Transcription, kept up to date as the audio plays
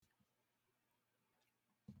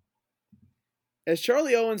As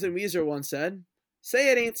Charlie Owens and Weezer once said,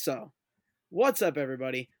 say it ain't so. What's up,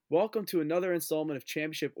 everybody? Welcome to another installment of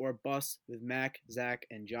Championship or Bust with Mac, Zach,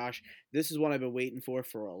 and Josh. This is one I've been waiting for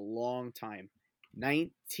a long time.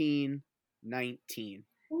 1919.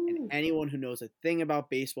 And anyone who knows a thing about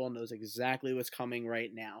baseball knows exactly what's coming right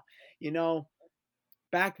now. You know,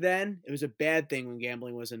 back then, it was a bad thing when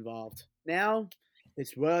gambling was involved. Now,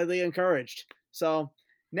 it's widely encouraged. So,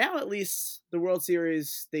 now at least the World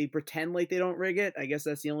Series, they pretend like they don't rig it. I guess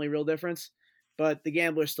that's the only real difference. But the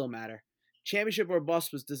gamblers still matter. Championship or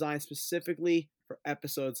Bust was designed specifically for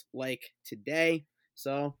episodes like today.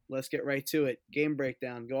 So, let's get right to it. Game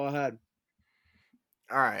breakdown. Go ahead.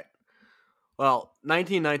 All right. Well,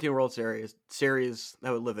 1919 World Series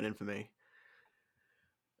that would live in infamy.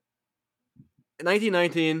 In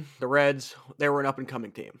 1919, the Reds, they were an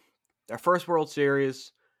up-and-coming team. Their first World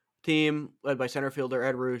Series, team led by center fielder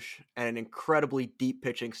Ed Roosh and an incredibly deep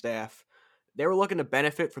pitching staff. They were looking to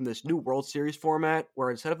benefit from this new World Series format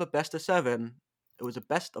where instead of a best of 7, it was a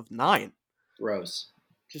best of 9. Gross.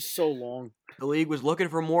 Just so long. The league was looking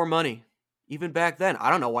for more money. Even back then.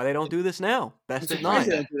 I don't know why they don't do this now. Best I'm of surprised 9.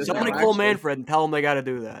 they don't do this Somebody now, call actually. Manfred and tell him they got to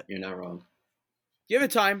do that. You're not wrong. Give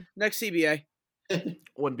it time. Next CBA.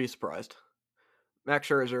 Wouldn't be surprised. Max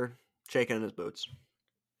Scherzer shaking in his boots.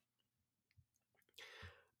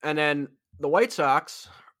 And then the White Sox,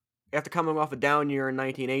 after coming off a down year in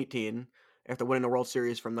 1918, after winning the World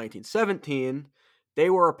Series from 1917, they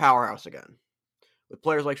were a powerhouse again. With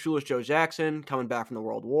players like Shoeless Joe Jackson coming back from the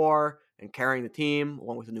World War and carrying the team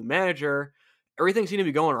along with a new manager, everything seemed to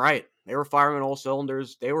be going right. They were firing on all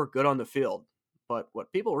cylinders. They were good on the field. But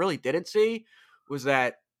what people really didn't see was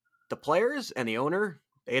that the players and the owner,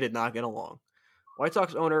 they did not get along. White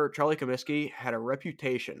Sox owner Charlie Comiskey had a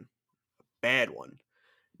reputation, a bad one.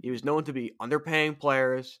 He was known to be underpaying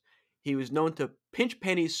players. He was known to pinch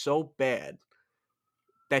pennies so bad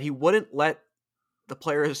that he wouldn't let the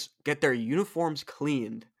players get their uniforms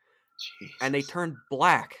cleaned, and they turned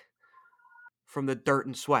black from the dirt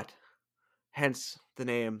and sweat. Hence the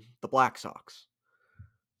name the Black Sox.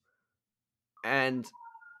 And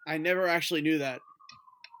I never actually knew that.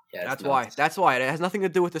 Yeah, that's why. That's why. It has nothing to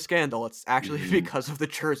do with the scandal. It's actually Mhm. because of the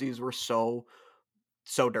jerseys were so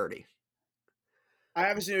dirty. I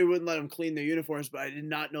obviously knew we wouldn't let them clean their uniforms, but I did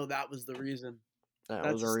not know that was the reason. That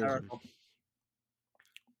That's was a reason. hysterical.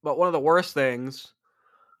 But one of the worst things,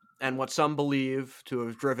 and what some believe to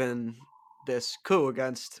have driven this coup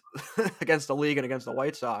against against the league and against the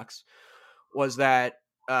White Sox, was that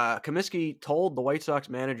Comiskey told the White Sox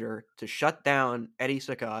manager to shut down Eddie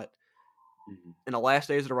Saccott in the last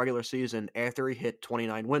days of the regular season after he hit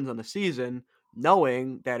 29 wins on the season,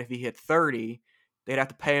 knowing that if he hit 30, they'd have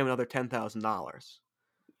to pay him another $10,000.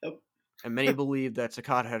 Yep. And many believe that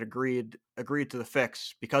Saccott had agreed to the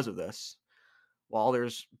fix because of this, while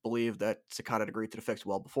others believe that Saccott had agreed to the fix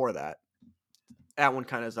well before that. That one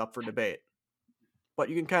kind of is up for debate. But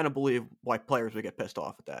you can kind of believe why players would get pissed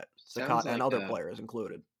off at that. Saccott and other players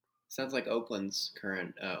included. Sounds like Oakland's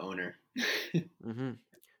current owner. Mm-hmm.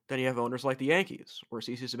 Then you have owners like the Yankees, where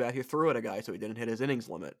CC Sabathia threw at a guy so he didn't hit his innings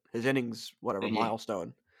limit,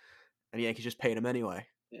 milestone, and the Yankees just paid him anyway.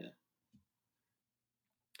 Yeah.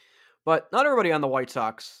 But not everybody on the White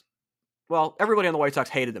Sox. Well, everybody on the White Sox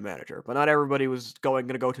hated the manager, but not everybody was going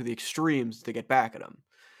to go to the extremes to get back at him.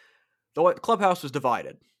 The clubhouse was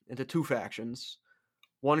divided into two factions.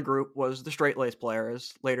 One group was the straight-laced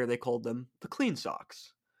players. Later, they called them the Clean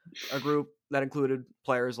Sox. A group that included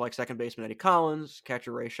players like second baseman Eddie Collins,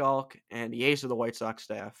 catcher Ray Schalk, and the ace of the White Sox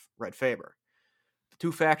staff, Red Faber. The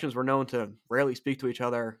two factions were known to rarely speak to each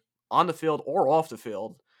other on the field or off the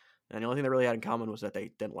field, and the only thing they really had in common was that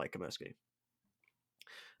they didn't like Comiskey.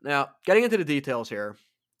 Now, getting into the details here,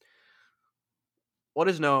 what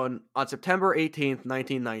is known on September 18th,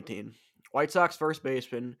 1919, White Sox first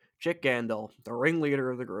baseman Chick Gandil, the ringleader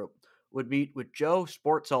of the group, would meet with Joe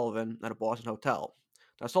Sport Sullivan at a Boston hotel.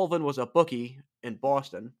 Now, Sullivan was a bookie in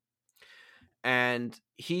Boston, and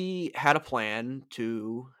he had a plan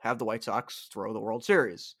to have the White Sox throw the World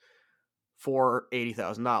Series for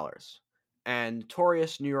 $80,000. And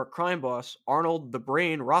notorious New York crime boss Arnold the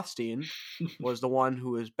Brain Rothstein was the one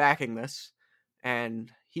who was backing this,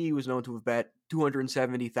 and he was known to have bet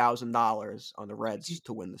 $270,000 on the Reds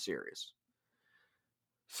to win the series.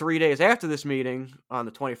 3 days after this meeting, on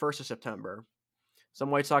the 21st of September, some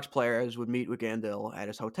White Sox players would meet with Gandil at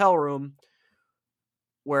his hotel room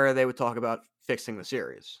where they would talk about fixing the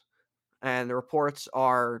series. And the reports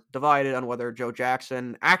are divided on whether Joe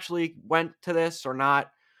Jackson actually went to this or not,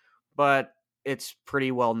 but it's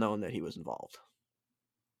pretty well known that he was involved.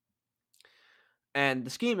 And the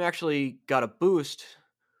scheme actually got a boost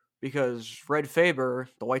because Red Faber,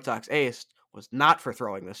 the White Sox ace, was not for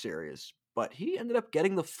throwing this series, but he ended up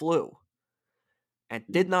getting the flu and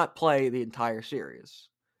did not play the entire series.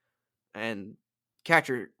 And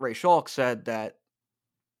catcher Ray Schalk said that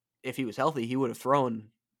if he was healthy, he would have thrown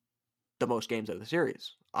the most games of the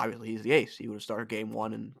series. Obviously, he's the ace. He would have started game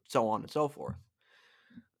one and so on and so forth.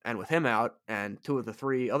 And with him out and two of the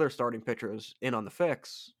three other starting pitchers in on the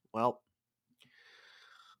fix, well,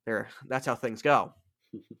 that's how things go.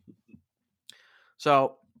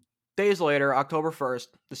 So, days later, October 1st,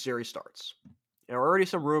 the series starts. There were already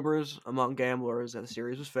some rumors among gamblers that the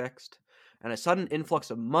series was fixed, and a sudden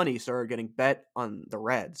influx of money started getting bet on the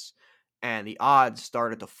Reds, and the odds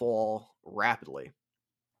started to fall rapidly.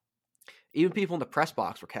 Even people in the press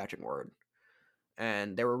box were catching word,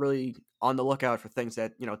 and they were really on the lookout for things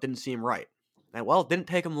that, didn't seem right. And, well, it didn't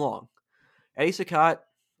take them long. Eddie Saccott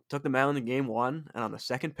took the mound in game one, and on the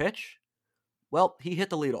second pitch, well, he hit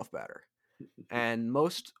the leadoff batter. And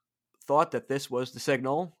most thought that this was the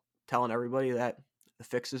signal telling everybody that the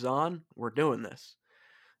fix is on, we're doing this.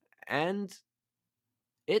 And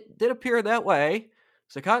it did appear that way.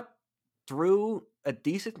 Saccott threw a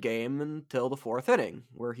decent game until the fourth inning,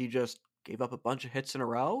 where he just gave up a bunch of hits in a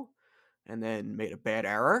row and then made a bad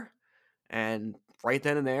error. And right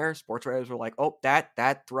then and there, sports writers were like, oh,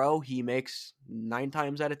 that throw he makes 9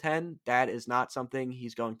 times out of 10, that is not something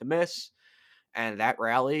he's going to miss. And that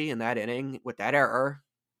rally in that inning with that error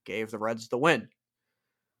gave the Reds the win.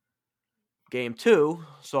 Game 2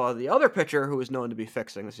 saw the other pitcher who was known to be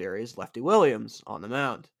fixing the series, Lefty Williams, on the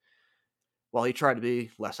mound. While he tried to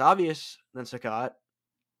be less obvious than Saccott,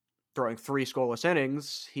 throwing 3 scoreless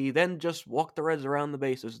innings, he then just walked the Reds around the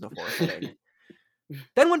bases in the fourth inning.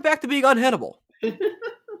 Then went back to being unhittable.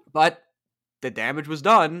 But the damage was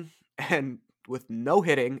done, and with no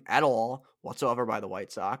hitting at all whatsoever by the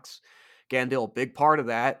White Sox, Gandil, a big part of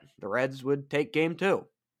that, the Reds would take game 2.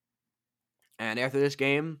 And after this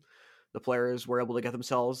game, the players were able to get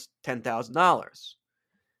themselves $10,000,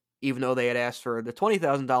 even though they had asked for the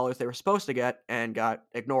 $20,000 they were supposed to get and got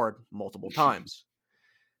ignored multiple times.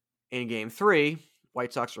 In game 3,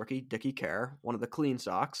 White Sox rookie Dickie Kerr, one of the clean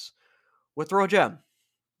Sox, would throw a gem.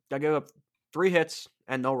 They gave up 3 hits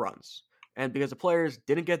and no runs. And because the players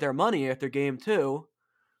didn't get their money after game 2,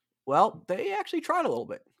 well, they actually tried a little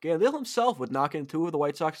bit. Gandil himself would knock in 2 of the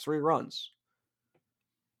White Sox 3 runs.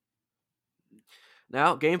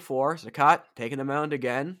 Now, game 4, Saccott taking the mound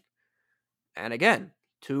again. And again,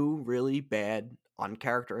 2 really bad,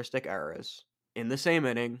 uncharacteristic errors in the same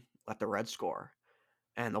inning let the Reds score.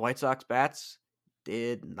 And the White Sox bats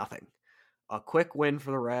did nothing. A quick win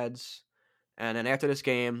for the Reds. And then after this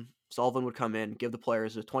game, Sullivan would come in, give the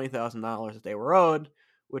players the $20,000 that they were owed,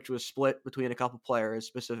 which was split between a couple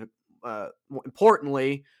players,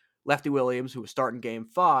 importantly, Lefty Williams, who was starting game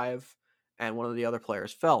 5, and one of the other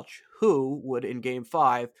players, Felch, who would, in game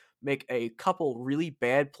 5, make a couple really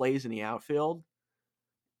bad plays in the outfield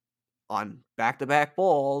on back-to-back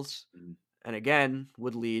balls, and again,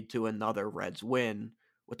 would lead to another Reds win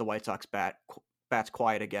with the White Sox bats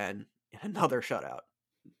quiet again in another shutout.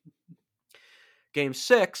 Game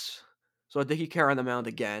 6 saw Dickie Kerr on the mound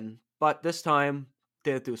again, but this time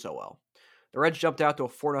didn't do so well. The Reds jumped out to a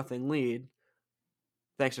 4-0 lead,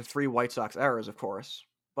 thanks to 3 White Sox errors, of course.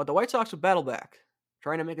 But the White Sox would battle back,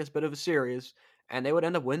 trying to make this bit of a series, and they would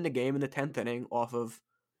end up winning the game in the 10th inning off of,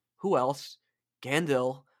 who else?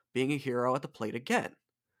 Gandil being a hero at the plate again.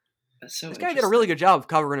 That's so this guy did a really good job of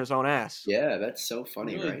covering his own ass. Yeah, that's so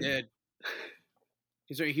funny, He really right? did.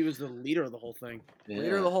 He was the leader of the whole thing. Yeah.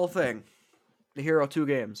 Leader of the whole thing. The hero 2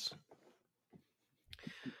 games.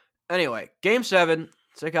 Anyway, game 7,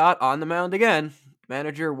 Saccott on the mound again.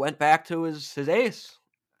 Manager went back to his ace.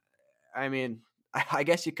 I mean, I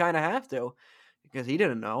guess you kind of have to, because he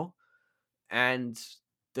didn't know. And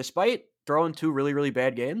despite throwing 2 really, really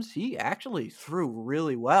bad games, he actually threw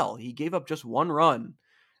really well. He gave up just 1 run,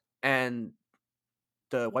 and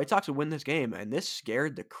the White Sox would win this game. And this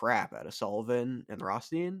scared the crap out of Sullivan and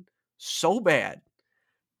Rothstein so bad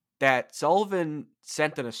that Sullivan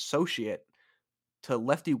sent an associate to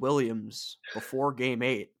Lefty Williams before game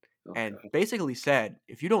 8 and basically said,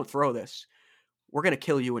 if you don't throw this, we're going to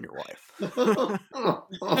kill you and your wife.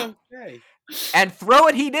 Okay. And throw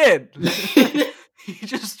it he did. He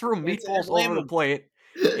just threw meatballs over the plate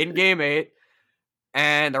in game 8,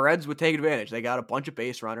 and the Reds would take advantage. They got a bunch of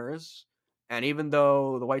base runners, and even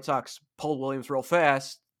though the White Sox pulled Williams real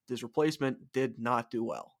fast, his replacement did not do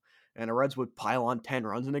well. And the Reds would pile on 10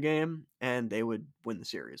 runs in the game, and they would win the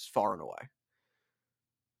series far and away.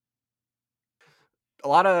 A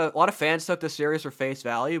lot of fans took this series for face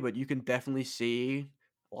value, but you can definitely see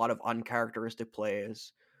a lot of uncharacteristic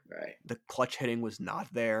plays. Right. The clutch hitting was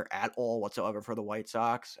not there at all whatsoever for the White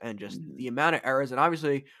Sox, and just Mhm. the amount of errors. And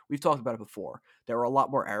obviously, we've talked about it before. There were a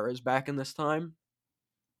lot more errors back in this time,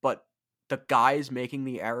 but the guys making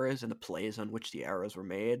the errors and the plays on which the errors were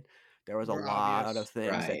made, there was a Were lot obvious. of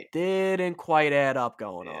things that Right. didn't quite add up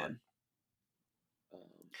going Yeah. on.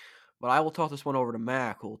 Um, But I will toss this one over to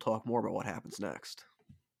Mac, who will talk more about what happens next.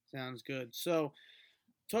 Sounds good. So,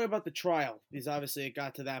 talk about the trial, because obviously it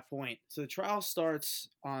got to that point. So, the trial starts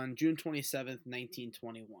on June 27th,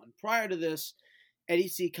 1921. Prior to this, Eddie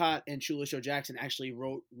Seacott and Shoeless Joe Jackson actually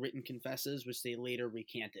wrote written confesses, which they later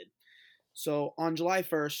recanted. So, on July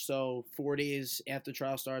 1st, so 4 days after the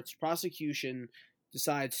trial starts, prosecution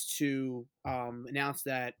decides to announce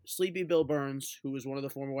that Sleepy Bill Burns, who was one of the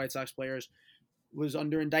former White Sox players, was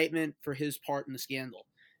under indictment for his part in the scandal.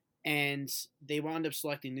 And they wound up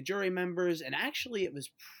selecting the jury members, and actually it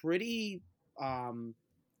was pretty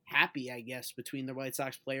happy, I guess, between the White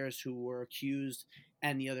Sox players who were accused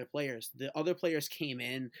and the other players. The other players came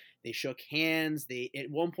in, they shook hands. They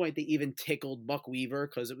at one point they even tickled Buck Weaver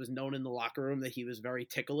because it was known in the locker room that he was very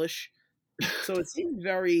ticklish. So it seemed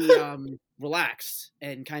very relaxed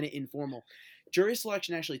and kind of informal. Jury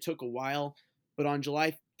selection actually took a while, but on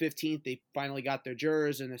July 15th, they finally got their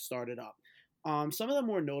jurors and it started up. Some of the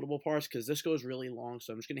more notable parts, because this goes really long,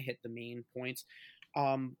 so I'm just going to hit the main points.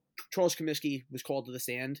 Charles Comiskey was called to the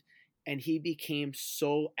stand, and he became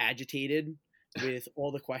so agitated with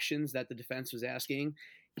all the questions that the defense was asking.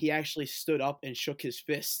 He actually stood up and shook his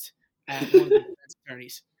fist at one of the defense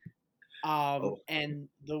attorneys. And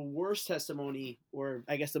the worst testimony, or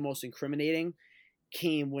I guess the most incriminating,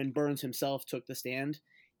 came when Burns himself took the stand.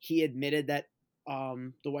 He admitted that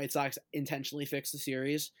the White Sox intentionally fixed the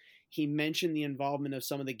series. He mentioned the involvement of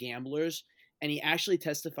some of the gamblers, and he actually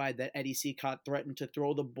testified that Eddie Seacott threatened to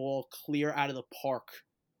throw the ball clear out of the park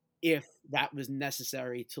if that was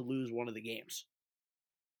necessary to lose one of the games.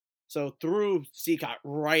 So threw Seacott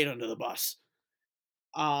right under the bus.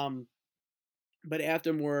 But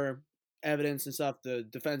after more evidence and stuff, the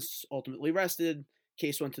defense ultimately rested.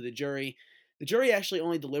 Case went to the jury. The jury actually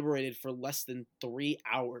only deliberated for less than 3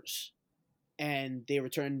 hours, and they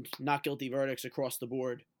returned not guilty verdicts across the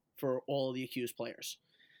board for all of the accused players.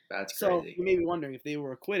 That's So crazy. you may be wondering, if they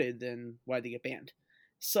were acquitted, then why'd they get banned?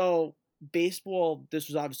 So baseball, this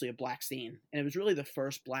was obviously a black stain, and it was really the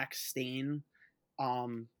first black stain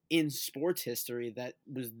in sports history that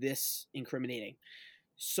was this incriminating.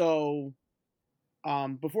 So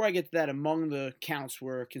before I get to that, among the counts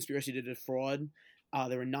were conspiracy to defraud.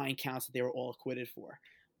 There were 9 counts that they were all acquitted for.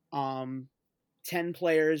 10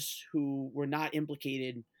 players who were not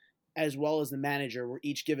implicated, as well as the manager, were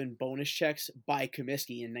each given bonus checks by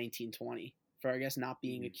Comiskey in 1920 for, I guess, not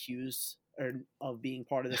being accused or of being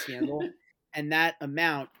part of the scandal. And that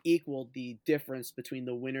amount equaled the difference between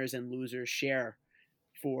the winners and losers share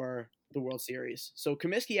for the World Series. So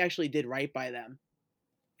Comiskey actually did right by them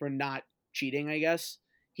for not cheating, I guess.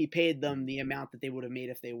 He paid them the amount that they would have made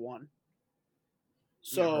if they won.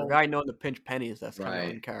 For So a guy known to pinch pennies, that's kind of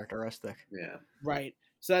Right. uncharacteristic. Yeah. right.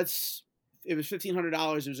 So it was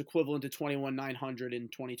 $1,500. It was equivalent to $21,900 in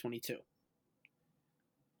 2022.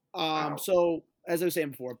 Wow. So as I was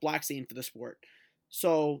saying before, black scene for the sport.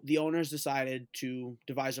 So the owners decided to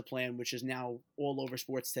devise a plan, which is now all over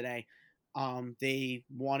sports today. They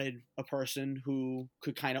wanted a person who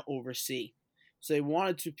could kind of oversee. So they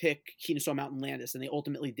wanted to pick Kennesaw Mountain Landis, and they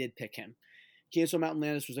ultimately did pick him. Kennesaw Mountain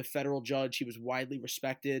Landis was a federal judge. He was widely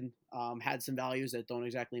respected, had some values that don't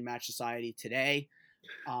exactly match society today.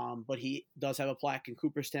 But he does have a plaque in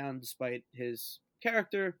Cooperstown despite his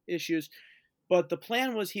character issues. But the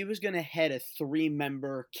plan was he was going to head a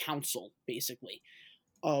 3-member council, basically,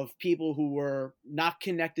 of people who were not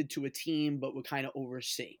connected to a team but would kind of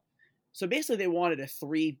oversee. So basically they wanted a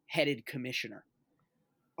 3-headed commissioner.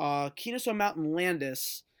 Kennesaw Mountain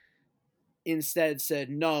Landis instead said,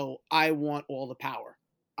 no, I want all the power.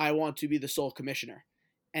 I want to be the sole commissioner.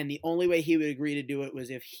 And the only way he would agree to do it was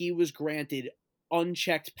if he was granted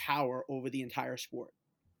unchecked power over the entire sport.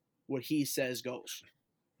 What he says goes.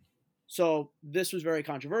 So this was very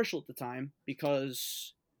controversial at the time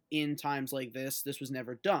because in times like this was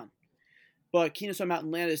never done. But Kennesaw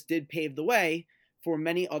Mountain Landis did pave the way for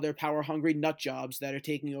many other power-hungry nut jobs that are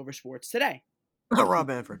taking over sports today. Rob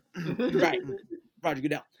Manfred. Right. Roger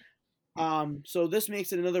Goodell. So this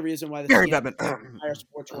makes it another reason why the Gary scandal Bettman. entire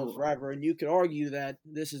sports world forever. And you could argue that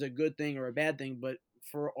this is a good thing or a bad thing, but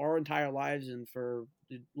for our entire lives and for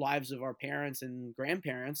the lives of our parents and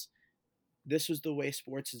grandparents, this was the way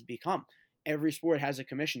sports has become. Every sport has a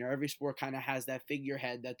commissioner. Every sport kind of has that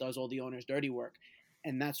figurehead that does all the owner's dirty work.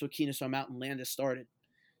 And that's what Kennesaw Mountain Landis started.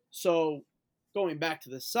 So going back to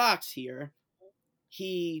the Sox here,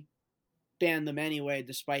 he banned them anyway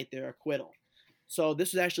despite their acquittal. So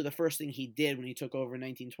this was actually the first thing he did when he took over in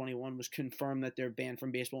 1921 was confirm that they're banned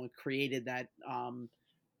from baseball and created that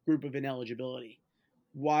group of ineligibility.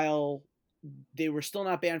 While they were still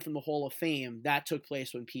not banned from the Hall of Fame, that took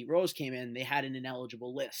place when Pete Rose came in. They had an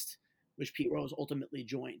ineligible list, which Pete Rose ultimately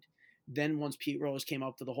joined. Then once Pete Rose came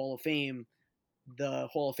up to the Hall of Fame, the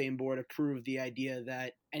Hall of Fame board approved the idea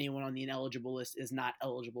that anyone on the ineligible list is not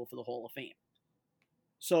eligible for the Hall of Fame.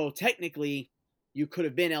 So technically, you could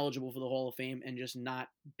have been eligible for the Hall of Fame and just not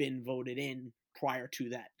been voted in prior to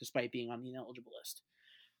that, despite being on the ineligible list.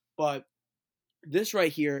 But this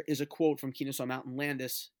right here is a quote from Kennesaw Mountain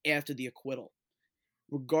Landis after the acquittal.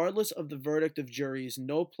 Regardless of the verdict of juries,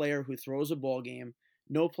 no player who throws a ball game,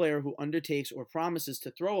 no player who undertakes or promises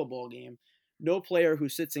to throw a ball game, no player who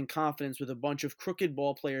sits in confidence with a bunch of crooked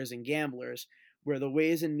ball players and gamblers, where the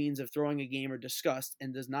ways and means of throwing a game are discussed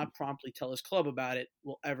and does not promptly tell his club about it,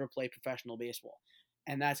 will ever play professional baseball.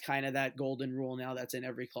 And that's kind of that golden rule now that's in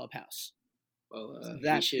every clubhouse. Well, So he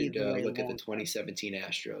that should paved the way look at the long term. 2017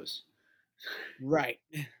 Astros. Right.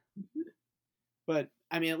 But,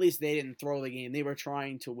 I mean, at least they didn't throw the game. They were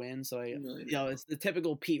trying to win. So, it's the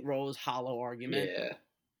typical Pete Rose hollow argument. Yeah.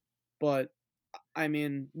 But, I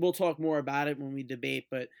mean, we'll talk more about it when we debate.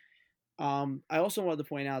 But I also wanted to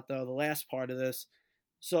point out, though, the last part of this.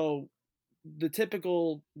 So, the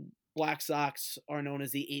typical Black Sox are known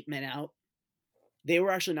as the 8 men out. They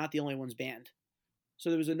were actually not the only ones banned. So,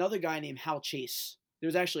 there was another guy named Hal Chase. There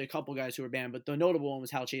was actually a couple guys who were banned, but the notable one was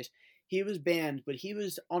Hal Chase. He was banned, but he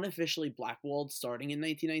was unofficially blackballed starting in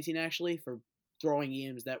 1919, actually, for throwing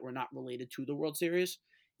games that were not related to the World Series.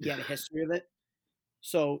 He had a history of it.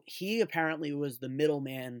 So he apparently was the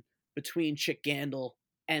middleman between Chick Gandil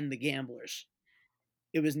and the gamblers.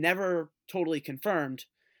 It was never totally confirmed,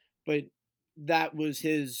 but that was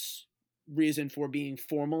his reason for being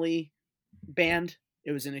formally banned.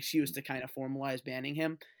 It was an excuse to kind of formalize banning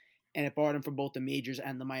him, and it barred him from both the majors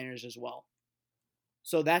and the minors as well.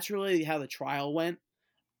 So that's really how the trial went.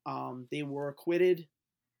 They were acquitted.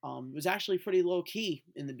 It was actually pretty low key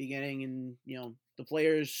in the beginning, and the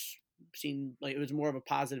players seemed like it was more of a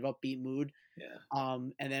positive, upbeat mood. Yeah.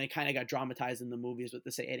 And then it kind of got dramatized in the movies with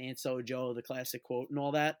the "Say It Ain't So, Joe," the classic quote, and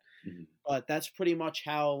all that. Mm-hmm. But that's pretty much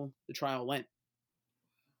how the trial went.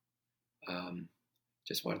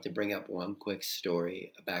 Just wanted to bring up one quick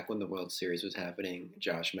story. Back when the World Series was happening,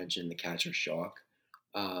 Josh mentioned the catcher Schalk.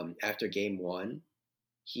 After Game 1,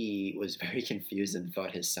 he was very confused and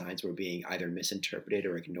thought his signs were being either misinterpreted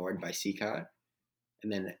or ignored by Cicotte.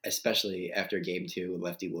 And then, especially after Game 2,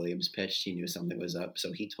 Lefty Williams pitched, he knew something was up.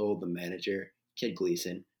 So he told the manager, Kid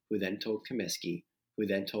Gleason, who then told Comiskey, who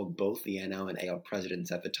then told both the NL and AL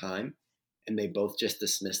presidents at the time. And they both just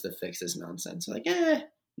dismissed the fix as nonsense. Like,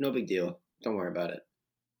 no big deal. Don't worry about it.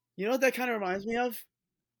 You know what that kind of reminds me of?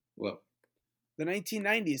 What? The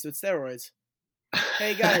 1990s with steroids.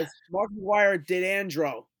 Hey guys, Mark McGwire did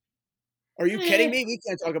Andro. Are you kidding me? We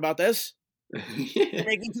can't talk about this. You're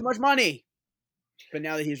making too much money. But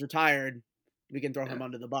now that he's retired, we can throw him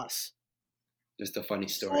under the bus. Just a funny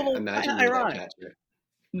story. Imagine you're that catcher.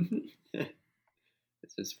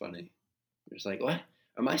 It's just funny. You're just like, what?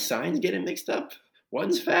 Are my signs getting mixed up?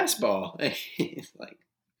 One's fastball. It's like,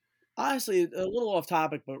 honestly, a little off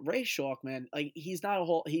topic, but Ray Schalk, man, like he's not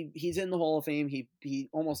he's in the Hall of Fame. He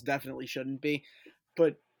almost definitely shouldn't be.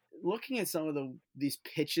 But looking at some of these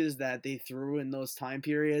pitches that they threw in those time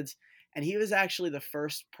periods, and he was actually the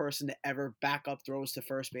first person to ever back up throws to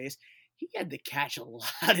first base. He had to catch a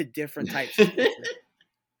lot of different types of pitches.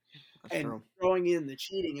 And true. Throwing in the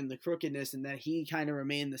cheating and the crookedness, and that he kind of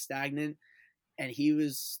remained the stagnant, and he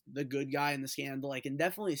was the good guy in the scandal. I can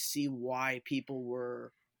definitely see why people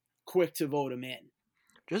were quick to vote him in.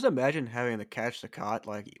 Just imagine having to catch Cicotte,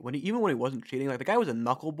 like even when he wasn't cheating, like the guy was a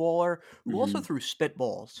knuckleballer who also threw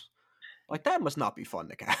spitballs. Like that must not be fun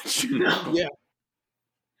to catch. No. Yeah.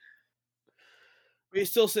 But he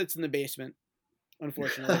still sits in the basement,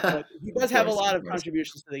 unfortunately. But he does have a lot of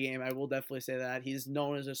contributions to the game. I will definitely say that. He's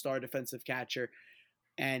known as a star defensive catcher.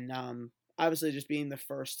 And obviously just being the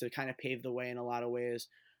first to kind of pave the way in a lot of ways,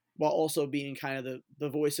 while also being kind of the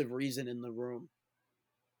voice of reason in the room.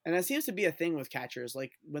 And that seems to be a thing with catchers.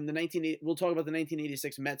 Like when we'll talk about the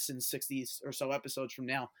 1986 Mets in 60 or so episodes from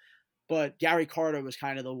now. But Gary Carter was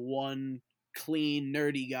kind of the one clean,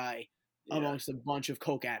 nerdy guy amongst a bunch of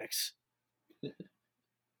coke addicts.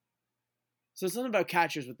 So it's something about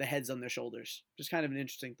catchers with the heads on their shoulders. Just kind of an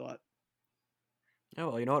interesting thought. Yeah,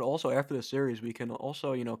 well, you know what? Also, after the series, we can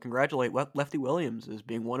also, congratulate Lefty Williams as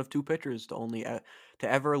being one of two pitchers to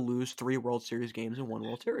ever lose 3 World Series games in one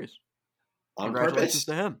World Series. On Congratulations purpose.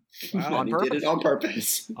 to him. Wow. On He did purpose. it on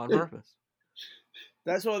purpose. On purpose.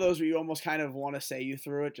 That's one of those where you almost kind of want to say you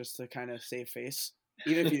threw it just to kind of save face,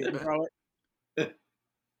 even if you didn't throw it.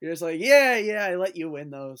 You're just like, yeah, I let you win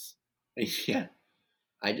those. Yeah.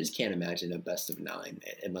 I just can't imagine a best of 9.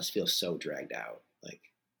 It must feel so dragged out. Like,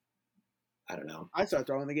 I don't know. I start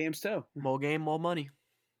throwing the games too. More game, more money.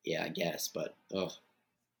 Yeah, I guess, but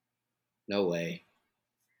no way.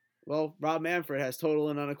 Well, Rob Manfred has total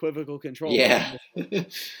and unequivocal control. Yeah.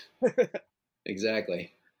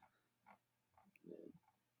 Exactly.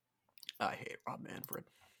 I hate Rob Manfred.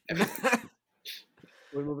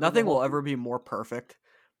 Nothing Nothing will ever be more perfect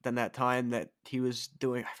than that time that he was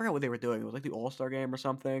doing. I forgot what they were doing. It was like the All-Star game or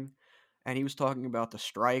something. And he was talking about the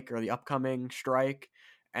strike or the upcoming strike.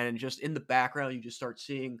 And just in the background, you just start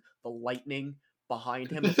seeing the lightning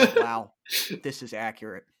behind him. It's like, wow, this is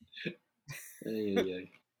accurate.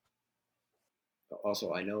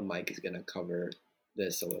 Also, I know Mike is going to cover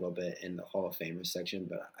this a little bit in the Hall of Famers section,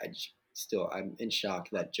 but I'm in shock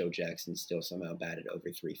that Joe Jackson still somehow batted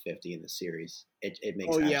over 350 in the series. It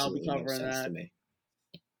makes absolutely no sense to me.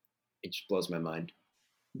 It just blows my mind.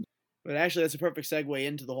 But actually, that's a perfect segue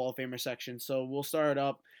into the Hall of Famer section. So we'll start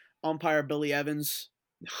up. Umpire Billy Evans.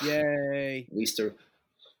 Yay. At least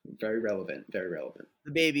very relevant. Very relevant.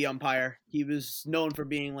 The baby umpire. He was known for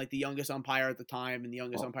being like the youngest umpire at the time and the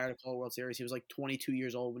youngest umpire to call a World Series. He was like 22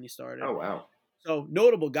 years old when he started. Oh, wow. So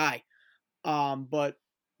notable guy. But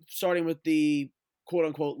starting with the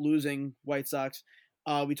quote-unquote losing White Sox,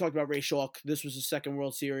 we talked about Ray Schalk. This was his second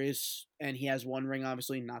World Series, and he has one ring,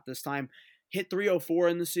 obviously, not this time. Hit 304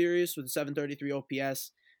 in the series with a 733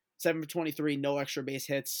 OPS, 7 for 23, no extra base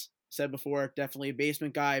hits. Said before, definitely a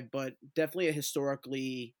basement guy, but definitely a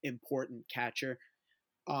historically important catcher.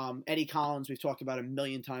 Eddie Collins, we've talked about a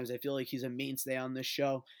million times. I feel like he's a mainstay on this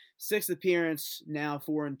show. 6th appearance, now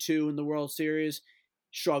 4-2 in the World Series.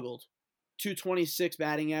 Struggled. 226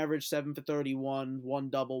 batting average, 7 for 31, 1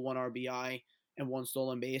 double, 1 RBI, and 1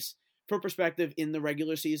 stolen base. For perspective, in the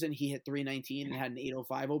regular season, he hit 319 and had an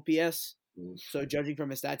 805 OPS. So judging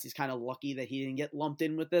from his stats, he's kind of lucky that he didn't get lumped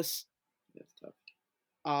in with this. That's tough.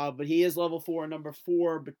 But he is level 4, number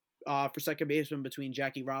 4 for second baseman between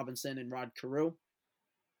Jackie Robinson and Rod Carew.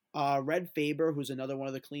 Red Faber, who's another one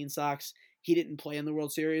of the Clean Sox, he didn't play in the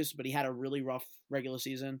World Series, but he had a really rough regular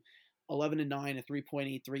season. 11-9, a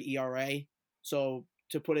 3.83 ERA. So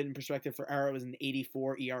to put it in perspective for Arrow, it was an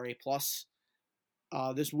 84 ERA plus.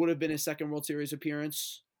 This would have been his second World Series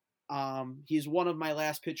appearance. He's one of my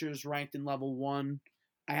last pitchers ranked in level 1.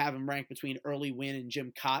 I have him ranked between Early Wynn and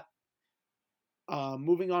Jim Cott.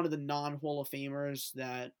 Moving on to the non-Hall of Famers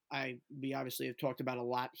that we obviously have talked about a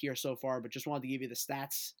lot here so far, but just wanted to give you the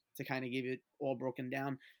stats to kind of give it all broken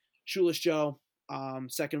down. Shoeless Joe,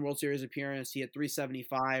 second World Series appearance, he had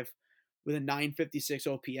 375 with a 956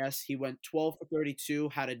 OPS. He went 12 for 32,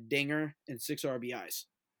 had a dinger, and 6 RBIs.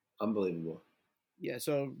 Unbelievable. Yeah,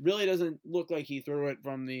 so really doesn't look like he threw it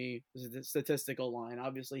from the statistical line.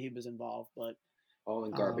 Obviously, he was involved, but all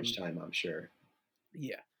in garbage time, I'm sure.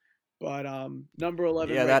 Yeah, but number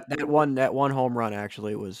 11. Yeah, that one home run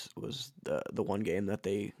actually was the one game that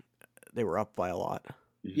they were up by a lot.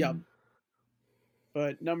 Yep.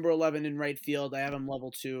 But number 11 in right field, I have him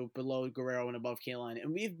level 2, below Guerrero and above Kaline.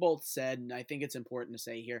 And we've both said, and I think it's important to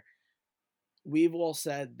say here, we've all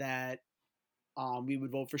said that we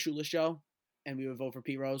would vote for Shoeless Joe and we would vote for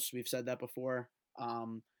Pete Rose. We've said that before. I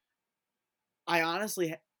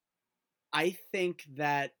think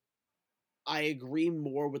that I agree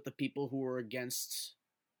more with the people who are against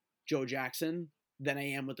Joe Jackson than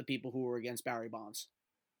I am with the people who are against Barry Bonds.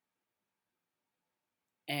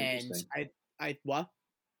 And what?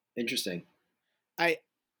 Interesting. I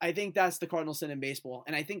think that's the cardinal sin in baseball,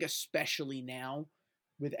 and I think especially now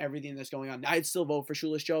with everything that's going on, I'd still vote for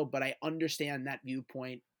Shoeless Joe, but I understand that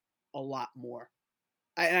viewpoint a lot more.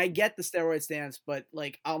 I get the steroid stance, but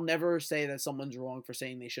like I'll never say that someone's wrong for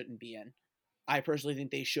saying they shouldn't be in. I personally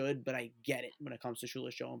think they should, but I get it when it comes to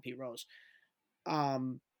Shoeless Joe and Pete Rose.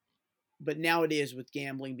 But nowadays with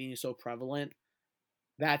gambling being so prevalent,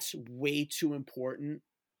 that's way too important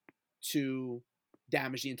to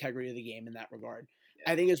damage the integrity of the game in that regard.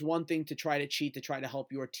 I think it's one thing to try to cheat, to try to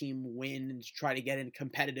help your team win and to try to get a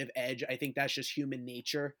competitive edge. I think that's just human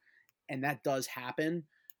nature, and that does happen.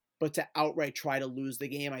 But to outright try to lose the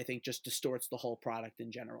game, I think just distorts the whole product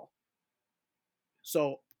in general.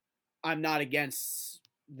 So I'm not against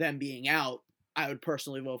them being out. I would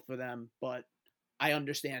personally vote for them, but I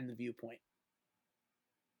understand the viewpoint.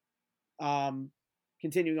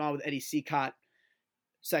 Continuing on with Eddie Seacott,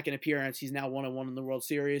 second appearance. He's now 1-1 in the World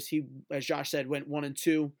Series. He, as Josh said, went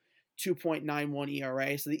 1-2, 2.91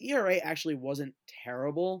 ERA. So the ERA actually wasn't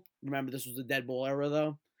terrible. Remember, this was the dead ball era,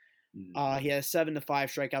 though. He had a 7-5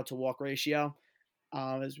 strikeout to walk ratio.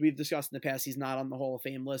 As we've discussed in the past, he's not on the Hall of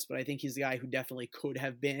Fame list, but I think he's the guy who definitely could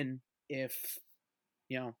have been if,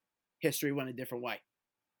 history went a different way.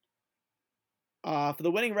 For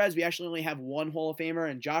the winning Reds, we actually only have one Hall of Famer,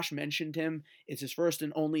 and Josh mentioned him. It's his first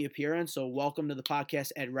and only appearance, so welcome to the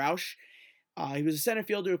podcast, Ed Roush. He was a center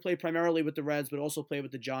fielder who played primarily with the Reds, but also played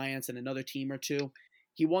with the Giants and another team or two.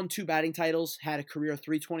 He won 2 batting titles, had a career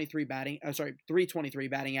 323 batting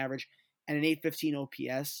average, and an 815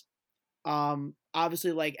 OPS.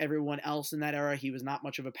 Obviously, like everyone else in that era, he was not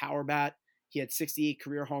much of a power bat. He had 68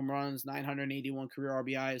 career home runs, 981 career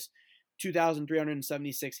RBIs,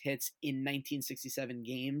 2,376 hits in 1967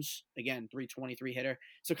 games. Again, 323 hitter.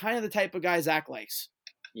 So kind of the type of guy Zach likes.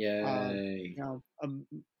 Yay.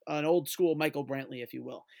 An old school Michael Brantley, if you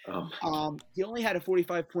will. He only had a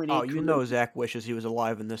 45.8. Oh, you know Zach wishes he was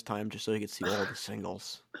alive in this time just so he could see all the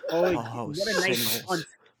singles. What a nice bunt.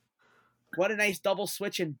 What a nice double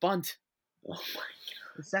switch and bunt. Oh my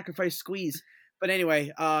God. The sacrifice squeeze. But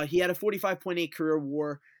anyway, he had a 45.8 career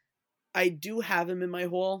WAR. I do have him in my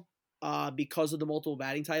hall because of the multiple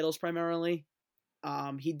batting titles primarily.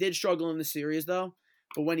 He did struggle in the series though,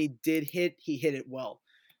 but when he did hit, he hit it well.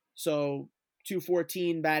 So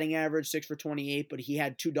 214 batting average, 6 for 28, but he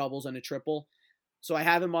had 2 doubles and a triple. So I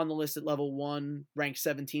have him on the list at level 1, ranked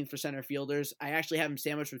 17th for center fielders. I actually have him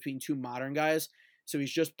sandwiched between 2 modern guys. So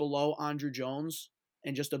he's just below Andruw Jones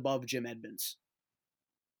and just above Jim Edmonds.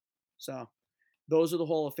 So those are the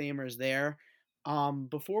Hall of Famers there.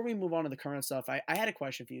 Before we move on to the current stuff, I had a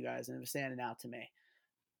question for you guys, and it was standing out to me.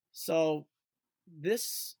 So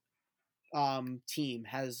this team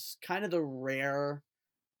has kind of the rare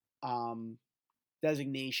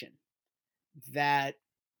designation that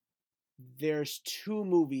there's 2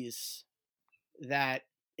 movies that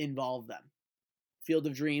involve them. Field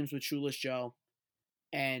of Dreams with Shoeless Joe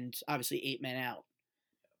and obviously 8 Men Out.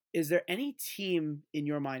 Is there any team in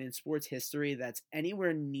your mind in sports history that's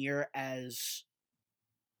anywhere near as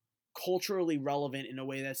culturally relevant in a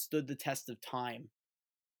way that stood the test of time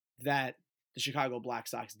that the Chicago Black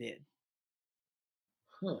Sox did?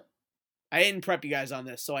 I didn't prep you guys on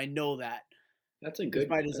this, so I know that. That's a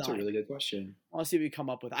really good question. I'll see what we come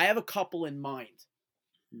up with. I have a couple in mind,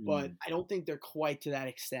 but I don't think they're quite to that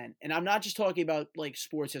extent. And I'm not just talking about like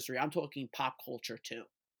sports history. I'm talking pop culture too.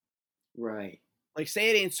 Right. Like Say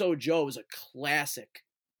It Ain't So Joe is a classic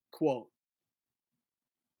quote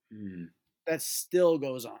that still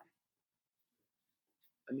goes on.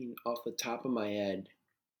 I mean, off the top of my head,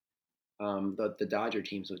 the Dodger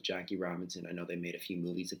teams with Jackie Robinson, I know they made a few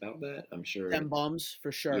movies about that. I'm sure. Them Bums,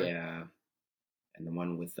 for sure. Yeah. And the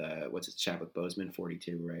one with, what's his Chadwick Boseman,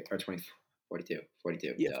 42, right? Or 42.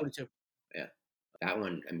 Yeah, 42. Yeah. That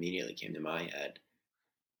one immediately came to my head.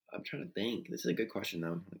 I'm trying to think. This is a good question,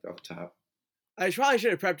 though, like off the top. I probably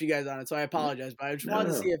should have prepped you guys on it, so I apologize. But I just wanted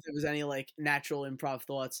to see if there was any like natural improv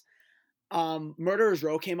thoughts. Murderers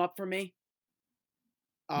Row came up for me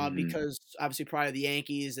because obviously prior to the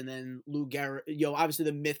Yankees, and then Lou Gehrig, obviously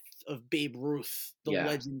the myth of Babe Ruth, the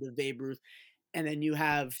legend of Babe Ruth, and then you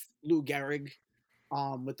have Lou Gehrig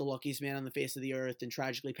with the luckiest man on the face of the earth and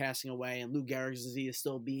tragically passing away, and Lou Gehrig's disease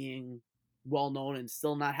still being well known and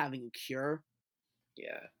still not having a cure.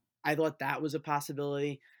 Yeah, I thought that was a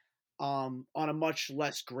possibility. On a much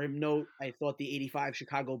less grim note, I thought the '85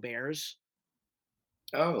 Chicago Bears.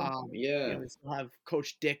 Yeah. We still have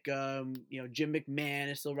Coach Dick. Jim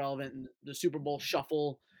McMahon is still relevant. And the Super Bowl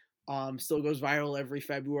Shuffle still goes viral every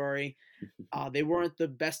February. They weren't the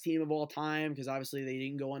best team of all time because obviously they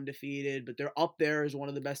didn't go undefeated, but they're up there as one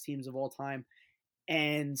of the best teams of all time.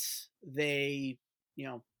 And they,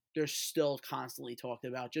 they're still constantly talked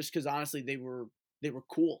about just because honestly they were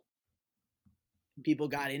cool. People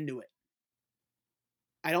got into it.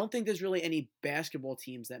 I don't think there's really any basketball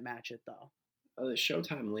teams that match it, though. Oh, the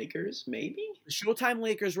Showtime Lakers, maybe? The Showtime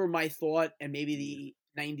Lakers were my thought, and maybe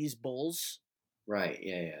the 90s Bulls. Right,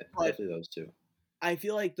 yeah. Definitely those 2. I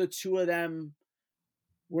feel like the 2 of them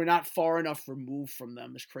were not far enough removed from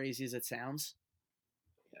them, as crazy as it sounds.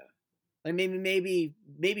 Yeah. Like maybe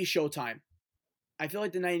Showtime. I feel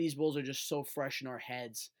like the 90s Bulls are just so fresh in our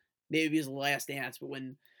heads. Maybe it's The Last Dance, but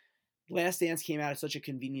when Last Dance came out at such a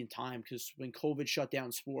convenient time because when COVID shut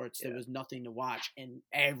down sports, there was nothing to watch, and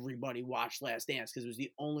everybody watched Last Dance because it was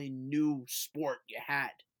the only new sport you had.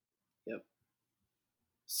 Yep.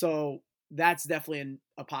 So that's definitely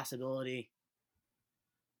a possibility.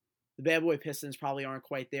 The Bad Boy Pistons probably aren't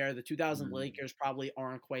quite there. The 2000 Lakers probably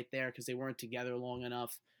aren't quite there because they weren't together long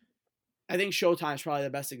enough. I think Showtime's probably the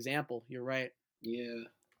best example. You're right. Yeah.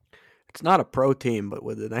 It's not a pro team, but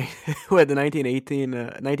with the with the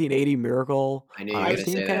 1980 Miracle I knew you on were Ice gonna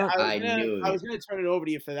team say that. count. I was gonna turn it over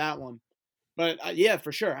to you for that one, but yeah,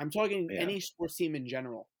 for sure. I'm talking Yeah. any sports team in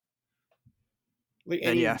general. Like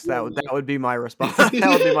Then any yes, really, that would be my response. That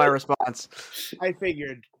would be my response. I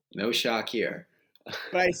figured. No shock here.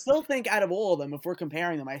 But I still think out of all of them, if we're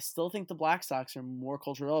comparing them, I still think the Black Sox are more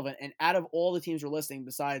culturally relevant. And out of all the teams we're listing,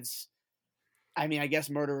 besides, I mean, I guess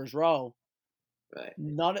Murderers Row, Right.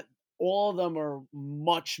 all of them are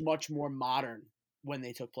much, much more modern when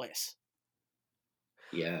they took place.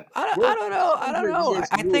 Yeah. I don't know. I don't know.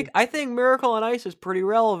 I think Miracle on Ice is pretty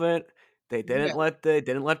relevant. They didn't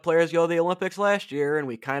let players go to the Olympics last year, and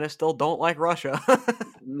we kind of still don't like Russia.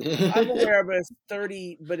 I'm aware,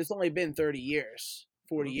 but it's only been 30 years,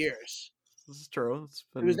 40 years. This is true.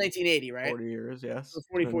 It was 1980, right? 40 years, yes. So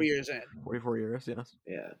 44 years in. 44 years, yes.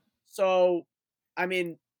 Yeah. So, I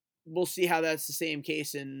mean, we'll see how that's the same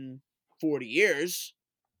case in 40 years.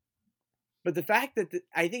 But the fact that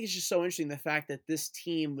I think it's just so interesting, the fact that this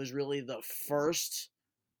team was really the first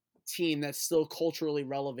team that's still culturally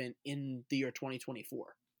relevant in the year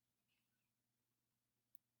 2024.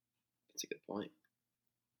 That's a good point.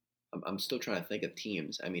 I'm still trying to think of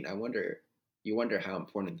teams. I mean, you wonder how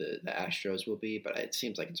important the Astros will be, but it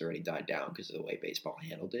seems like it's already died down because of the way baseball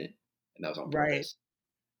handled it, and that was on purpose.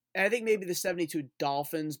 And I think maybe the 72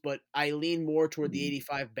 Dolphins, but I lean more toward the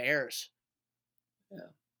 85 Bears. Yeah.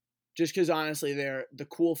 Just because, honestly, they're the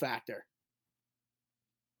cool factor.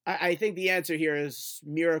 I think the answer here is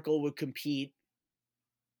Miracle would compete.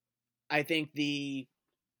 I think the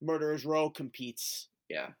Murderers Row competes.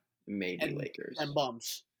 Yeah, maybe Lakers. And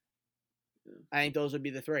Bums. Yeah. I think those would be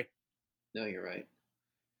the three. No, you're right.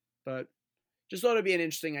 But just thought it'd be an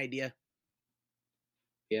interesting idea.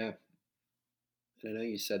 Yeah. And I know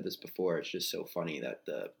you said this before. It's just so funny that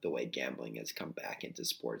the way gambling has come back into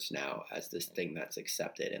sports now as this thing that's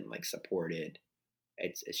accepted and like supported.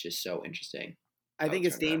 It's just so interesting. I think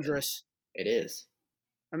it's dangerous. It is.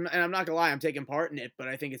 And I'm not gonna lie, I'm taking part in it, but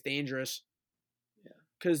I think it's dangerous. Yeah.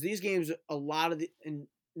 Because these games, and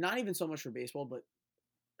not even so much for baseball, but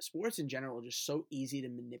sports in general, are just so easy to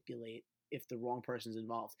manipulate if the wrong person's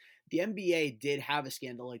involved. The NBA did have a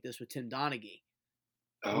scandal like this with Tim Donaghy.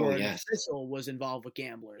 Oh, where yes. an official was involved with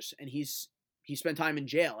gamblers, and he spent time in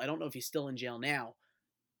jail. I don't know if he's still in jail now,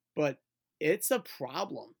 but it's a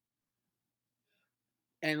problem.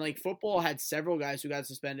 And like football had several guys who got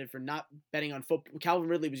suspended for not betting on football. Calvin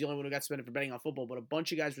Ridley was the only one who got suspended for betting on football, but a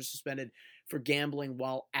bunch of guys were suspended for gambling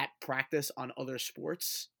while at practice on other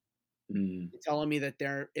sports. You're telling me that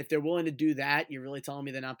if they're willing to do that, you're really telling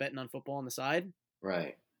me they're not betting on football on the side?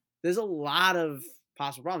 Right. There's a lot of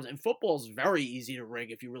possible problems. And football is very easy to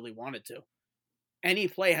rig if you really wanted to. Any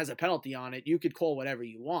play has a penalty on it. You could call whatever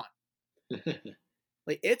you want.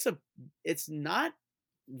 Like it's not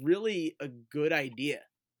really a good idea.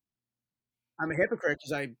 I'm a hypocrite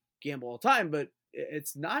because I gamble all the time, but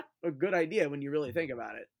it's not a good idea when you really think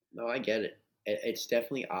about it. No, I get it. It's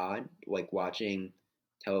definitely odd, like watching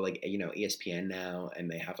ESPN now, and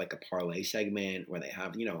they have like a parlay segment where they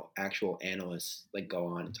have actual analysts like go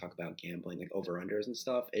on and talk about gambling, like over unders and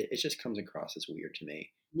stuff. It just comes across as weird to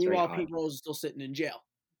me. Meanwhile, Pete Rose is still sitting in jail.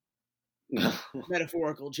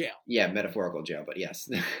 Metaphorical jail. Yeah, metaphorical jail, but yes.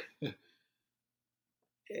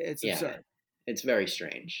 It's absurd. It's very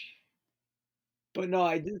strange. But no,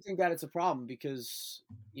 I do think that it's a problem because,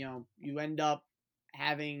 you end up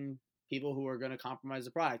having people who are going to compromise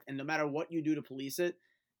the product. And no matter what you do to police it,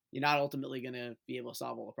 you're not ultimately going to be able to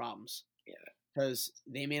solve all the problems. Yeah. Because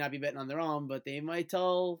they may not be betting on their own, but they might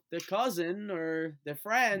tell their cousin or their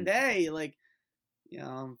friend, hey, like,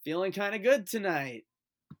 I'm feeling kind of good tonight.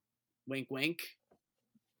 Wink, wink.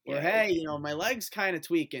 Or, hey, my leg's kind of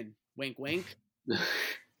tweaking. Wink, wink.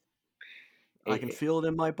 I can feel it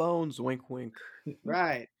in my bones. Wink, wink.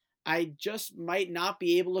 Right. I just might not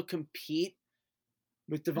be able to compete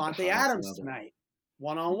with Devontae Adams tonight,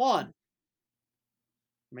 one-on-one.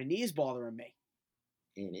 My knee's bothering me.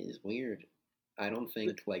 It is weird. I don't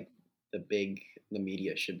think the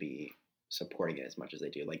media should be supporting it as much as they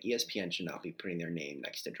do. Like ESPN should not be putting their name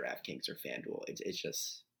next to DraftKings or FanDuel.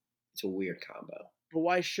 It's a weird combo. But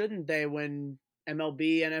why shouldn't they when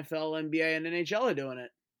MLB, NFL, NBA, and NHL are doing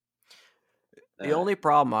it? The only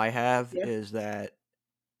problem I have is that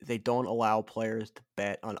they don't allow players to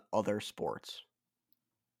bet on other sports.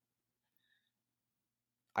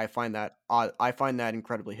 I find that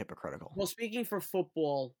incredibly hypocritical. Well, speaking for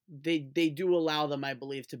football, they do allow them, I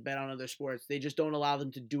believe, to bet on other sports. They just don't allow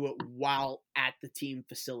them to do it while at the team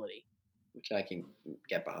facility. Which I can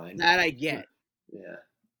get behind. That I get.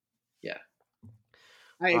 Yeah.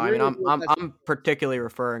 I I agree mean, with you. I'm particularly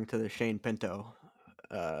referring to the Shane Pinto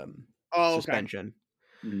Okay. suspension,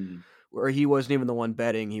 Mm. where he wasn't even the one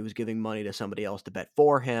betting; he was giving money to somebody else to bet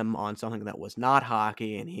for him on something that was not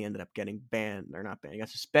hockey, and he ended up getting banned. Or not banned; he got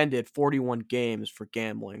suspended 41 games for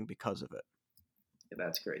gambling because of it,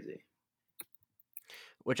 That's crazy.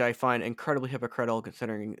 which I find incredibly hypocritical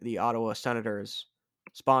considering the Ottawa Senators'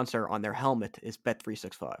 sponsor on their helmet is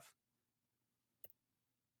Bet365.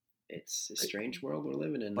 It's a strange world we're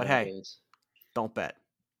living in But hey, nowadays. don't bet.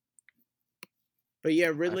 But yeah, I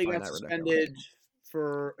Ridley find got that suspended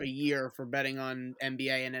for a year for betting on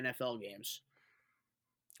NBA and NFL games.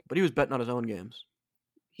 But he was betting on his own games.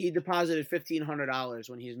 He deposited $1,500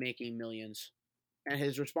 when he was making millions, and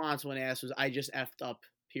his response when asked was, "I just effed up."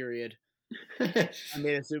 Period. I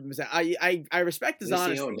made a super mistake. I respect his At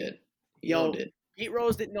least honesty. he owned it. He You know, owned it. Pete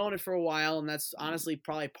Rose didn't own it for a while, and that's honestly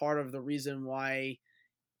probably part of the reason why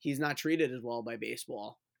he's not treated as well by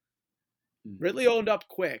baseball. Ridley owned up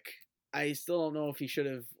quick. I still don't know if he should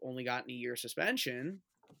have only gotten a year suspension.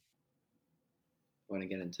 Want to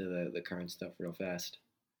get into the current stuff real fast?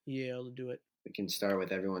 Yeah, I'll do it. We can start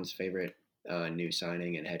with everyone's favorite new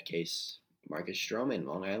signing and head case, Marcus Stroman,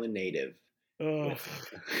 Long Island native. Ugh,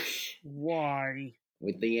 why?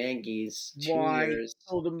 With the Yankees, 2 Why? years,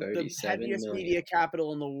 So the 37 heaviest million. media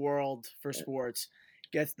capital in the world for sports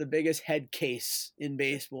gets the biggest head case in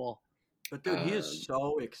baseball. But dude, he is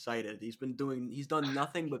so excited. He's done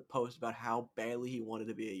nothing but post about how badly he wanted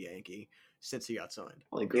to be a Yankee since he got signed.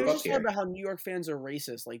 Well, he He grew was up just here. talking about how New York fans are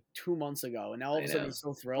racist like 2 months ago, and now all of a sudden know. he's so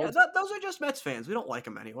Yeah, thrilled. those are just Mets fans. We don't like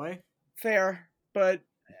him anyway. Fair, but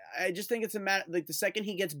I just think it's a matter. Like the second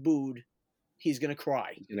he gets booed, he's gonna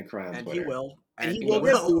cry, He's gonna cry on And Twitter. he will. and he will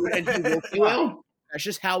get booed, and he will He cry. will. That's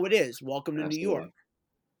just how it is. Welcome to New York.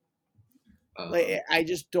 Like I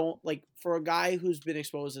just don't like for a guy who's been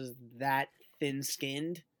exposed as that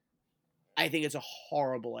thin-skinned. I think it's a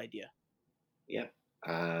horrible idea. Yep.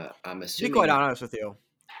 I'm To be assuming. quite honest with you,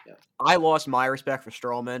 Yeah. I lost my respect for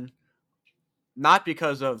Stroman, not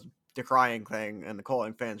because of the crying thing and the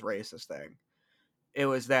calling fans racist thing. It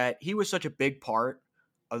was that he was such a big part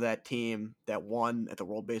of that team that won at the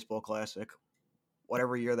World Baseball Classic,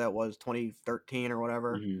 whatever year that was, 2013 or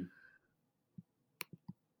whatever. Mhm.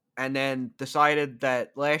 And then decided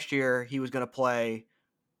that last year he was going to play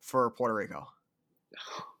for Puerto Rico.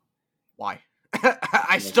 Why?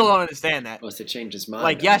 I still don't understand that. Must have changed his mind.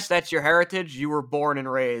 Like, yes, that's your heritage. You were born and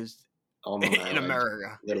raised in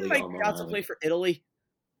America. Literally, Like on Long got to Island. play for Italy,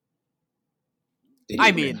 Did he I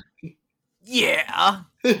really? mean, yeah,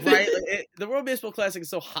 right? Like the World Baseball Classic is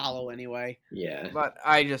so hollow anyway. Yeah. but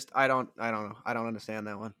I don't know. I don't understand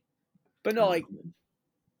that one. But no, like,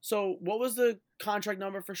 so what was the contract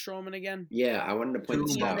number for Stroman again? Yeah, I wanted to point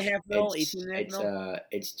this 18.5 out. mil, It's 18.5 mil?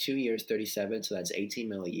 it's 2 years, 37, so that's 18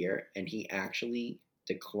 mil a year, and he actually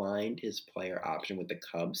declined his player option with the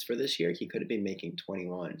Cubs for this year. He could have been making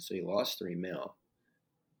 21, so he lost 3 mil.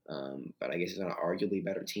 But I guess he's on an arguably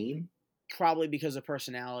better team. Probably because of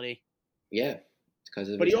personality. Yeah, because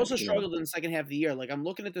of. But he his, also you know, struggled in the second half of the year. Like I'm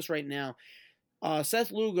looking at this right now.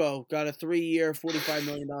 Seth Lugo got a 3-year, $45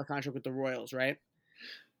 million contract with the Royals, right?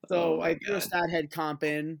 So Oh my I threw a God. Stathead comp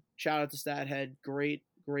in. Shout out to Stathead. Great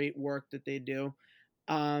work that they do.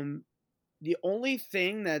 The only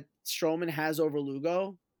thing that Stroman has over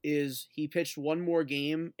Lugo is he pitched one more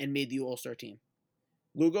game and made the All-Star team.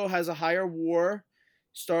 Lugo has a higher WAR,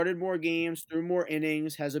 started more games, threw more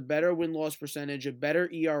innings, has a better win-loss percentage, a better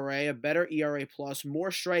ERA, a better ERA plus, more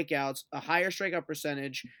strikeouts, a higher strikeout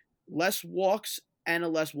percentage, less walks, and a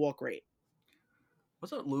less walk rate.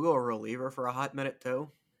 Wasn't Lugo a reliever for a hot minute too?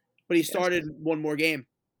 But he started one more game.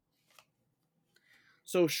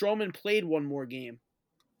 So Stroman played one more game.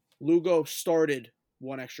 Lugo started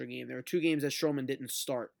one extra game. There were 2 games that Stroman didn't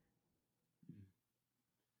start.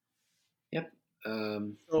 Yep. So I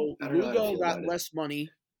don't know how to Lugo feel got about it. less money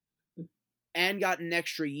and got an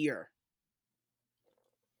extra year.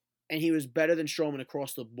 And he was better than Stroman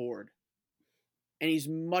across the board. And he's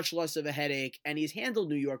much less of a headache. And he's handled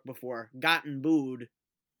New York before, gotten booed,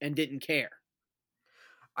 and didn't care.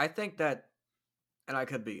 I think that, and I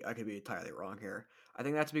could be entirely wrong here. I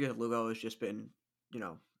think that's because Lugo has just been,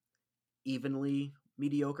 evenly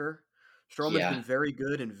mediocre. Stroman's been very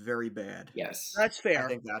good and very bad. Yes. That's fair. I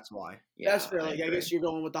think that's why. Yeah, That's fair. Like I agree. guess you're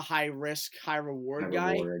going with the high risk, high reward High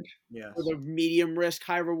guy. reward. Yes. Or the medium risk,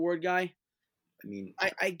 high reward guy. I mean,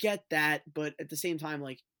 I get that, but at the same time,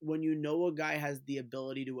 like when you know a guy has the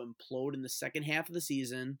ability to implode in the second half of the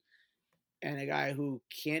season, and a guy who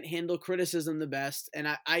can't handle criticism the best, and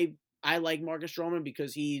I like Marcus Stroman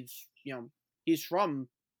because he's from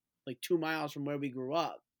like 2 miles from where we grew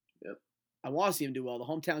up. Yep. I want to see him do well. The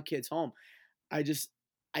hometown kid's home. I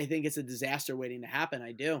think it's a disaster waiting to happen.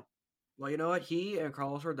 I do. Well, you know what? He and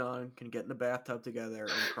Carlos Rodon can get in the bathtub together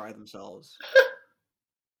and cry themselves.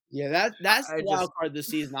 Yeah, that's I the wild just card this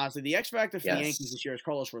season. Honestly, the X factor for the Yankees Yes. this year is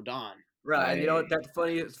Carlos Rodon. right. You know what? I That's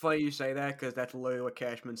funny. It's funny you say that because that's literally what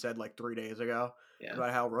Cashman said like 3 days ago yeah.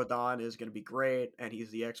 about how Rodon is going to be great and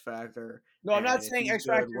he's the X factor. No, I'm not And if saying he's X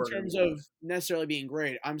good, factor we're in going to terms be of good. necessarily being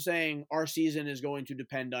great. I'm saying our season is going to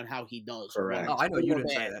depend on how he does. Correct. Oh, I know Good you or didn't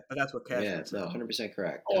say bad. that, but that's what Yeah, Cashman said. no, 100%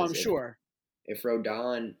 correct. Oh, I'm 'Cause sure. if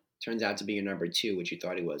Rodon turns out to be your number 2, which you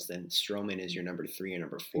thought he was, then Stroman is your number 3 or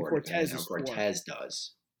number 4, Cortez depending on is how 4. Cortez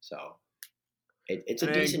does. So it's a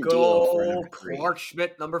And then decent good deal for a number old 3. Clark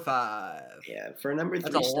Schmidt, number 5. Yeah, for a number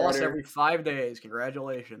That's a 3 loss starter. every 5 days.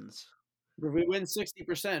 Congratulations. If we win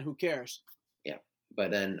 60%, who cares? Yeah, but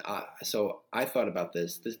then so I thought about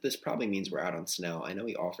this. This probably means we're out on Snell. I know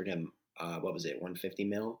we offered him what was it, 150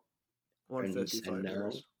 mil? And 155 no.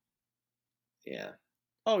 years. Yeah.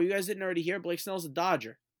 Oh, you guys didn't already hear? Blake Snell's a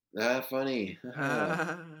Dodger. Funny. By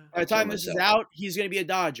I'll the kill time this is myself. out, he's going to be a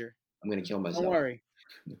Dodger. I'm gonna kill myself. Don't worry.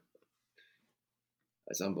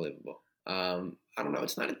 That's unbelievable. I don't know.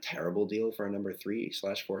 It's not a terrible deal for a number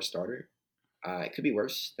 3/4 starter. It could be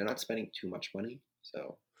worse. They're not spending too much money,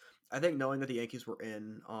 so I think knowing that the Yankees were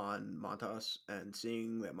in on Montas and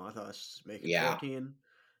seeing that Montas is making Yeah. 14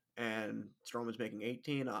 and Stroman's making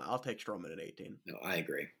 18, I'll take Stroman at 18. no, I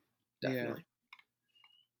agree. Yeah. Definitely.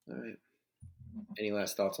 All right. Any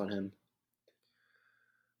last thoughts on him?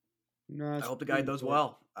 No, I it's hope the guy pretty does good.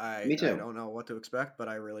 well. Me I too. don't know what to expect, but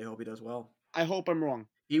I really hope he does well. I hope I'm wrong.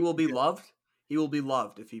 He will be Yeah. loved. He will be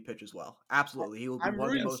loved if he pitches well. Absolutely. He will be I'm one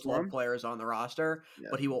of the rooting most for loved him. players on the roster, Yeah.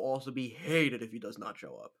 but he will also be hated if he does not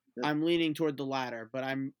show up. I'm leaning toward the latter, but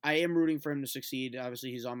I am rooting for him to succeed.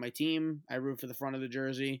 Obviously, he's on my team. I root for the front of the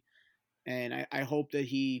jersey, and I hope that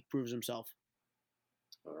he proves himself.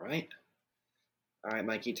 All right. All right,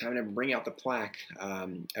 Mikey, time to bring out the plaque.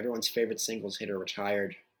 Everyone's favorite singles hitter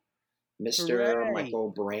retired. Mr. Hooray.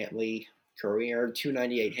 Michael Brantley, career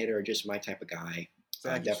 298 hitter, just my type of guy.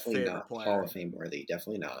 Zaki's Definitely favorite not player. Hall of Fame worthy.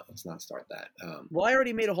 Definitely not. Let's not start that. Well, I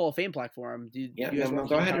already made a Hall of Fame plaque for him. Yeah, you guys no, want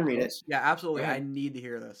go to ahead hear and how read it. goes? Yeah, absolutely. Go I ahead. need to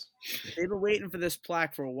hear this. They've been waiting for this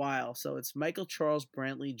plaque for a while. So it's Michael Charles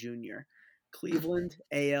Brantley Jr., Cleveland,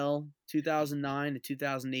 AL, 2009 to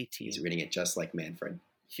 2018. He's reading it just like Manfred.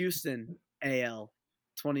 Houston, AL,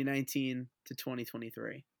 2019 to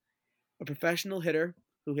 2023. A professional hitter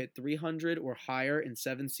who hit 300 or higher in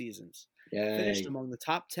 7 seasons. Finished Yay. among the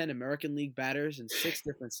top 10 American League batters in 6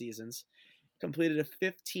 different seasons. Completed a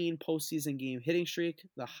 15 postseason game hitting streak,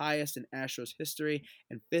 the highest in Astros history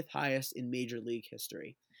and 5th highest in Major League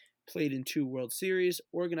history. Played in 2 World Series,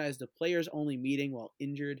 organized a players-only meeting while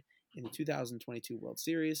injured in the 2022 World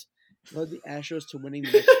Series, led the Astros to winning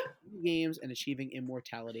the next 3 games and achieving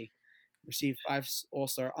immortality. Received 5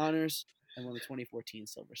 All-Star honors and won the 2014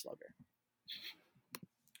 Silver Slugger.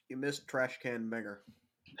 You missed Trash Can Banger.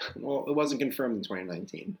 Well, it wasn't confirmed in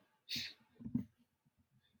 2019.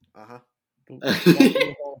 Uh-huh. Welcome to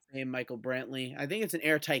the Hall of Fame, Michael Brantley. I think it's an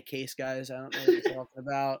airtight case, guys. I don't know what you're talking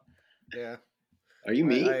about. Yeah. Are you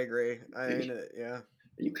me? I agree. I mean, yeah,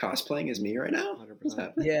 Are you cosplaying as me right now? 100%. What's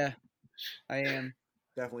happening? Yeah, I am.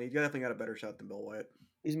 Definitely. You definitely got a better shot than Bill White.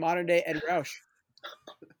 He's modern day Ed Roush.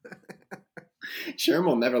 Sherm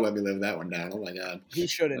will never let me live that one down. Oh my god. He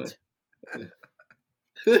shouldn't.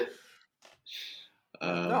 No,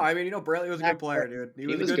 I mean, Brantley was a good player, dude. He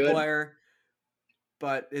was a good player,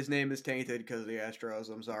 but his name is tainted because of the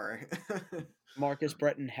Astros. I'm sorry. Marcus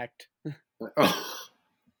Breton Hecht. Oh.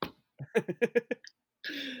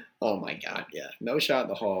 Oh my god, yeah. No shot in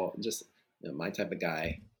the hall. Just my type of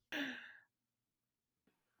guy.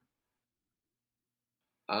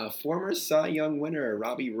 Former Cy Young winner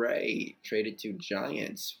Robbie Ray traded to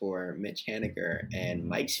Giants for Mitch Haniger, and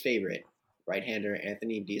Mike's favorite right-hander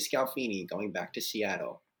Anthony DeScalfini going back to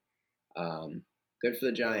Seattle. Good for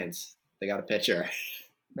the Giants. They got a pitcher.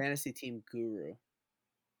 Fantasy team guru.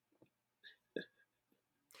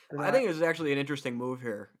 I think this is actually an interesting move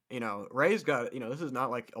here. Ray's got, this is not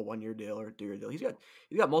like a 1-year deal or a 2-year deal. He's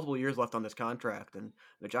got multiple years left on this contract, and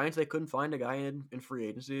the Giants, they couldn't find a guy in free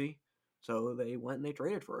agency, so they went and they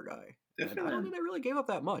traded for a guy. And I don't think they really gave up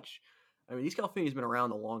that much. I mean, Scalfini's been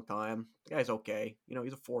around a long time. The guy's okay.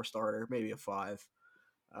 He's a 4 starter, maybe a 5.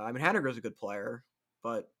 I mean, Haniger's a good player,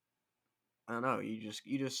 but I don't know. You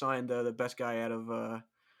just signed the best guy out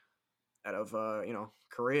of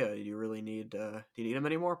Korea. Do you really need do you need him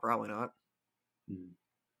anymore? Probably not.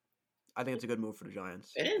 I think it's a good move for the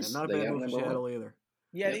Giants. It is. And not a They bad got move for number Seattle either.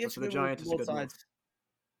 Yeah, I think it's for the a good move Giants, for it's a both good move. sides.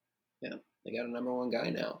 Yeah, they got a number 1 guy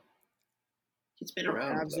now. He's been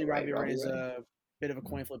around. Obviously, though, right? Robbie Ray is Ray? a bit of a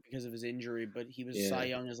coin flip because of his injury, but he was Cy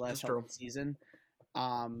Young his last That's true. healthy season.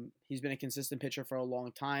 He's been a consistent pitcher for a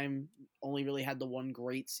long time. Only really had the one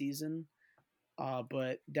great season.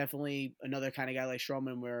 But definitely another kind of guy like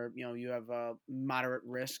Stroman where, you have a moderate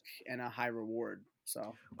risk and a high reward.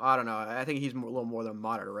 So I don't know. I think he's a little more than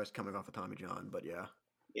moderate risk coming off of Tommy John, but yeah.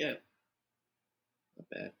 Yeah. Not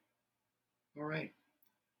bad. All right.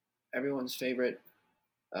 Everyone's favorite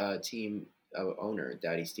team owner,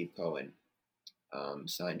 Daddy Steve Cohen,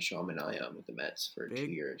 signed Sean Manaea with the Mets for 2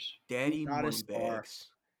 years. Daddy got a star. Moneybags.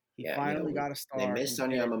 He finally got a star. They missed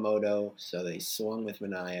on Yamamoto, so they swung with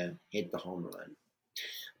Manaea, hit the home run.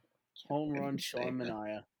 Home run, Sean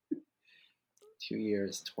Manaea. 2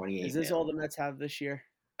 years, 28. Is this all the Mets have this year?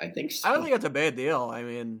 I think so. I don't think that's a bad deal. I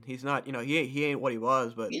mean, he's not, he ain't what he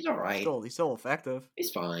was, but He's all right. He's still effective. He's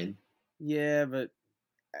fine. Yeah, but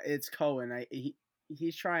it's Cohen.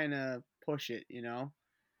 He's trying to push it.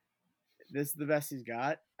 This is the best he's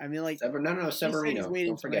got. I mean, like Severino. He's waiting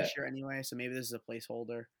Don't for forget. next year anyway, so maybe this is a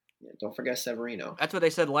placeholder. Yeah, don't forget Severino. That's what they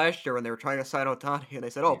said last year when they were trying to sign Ohtani, and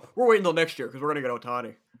they said, "Oh, we're waiting until next year because we're gonna get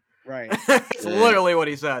Ohtani." Right. That's literally what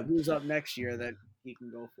he said. Who's up next year that he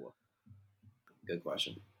can go for? Good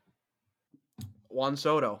question. Juan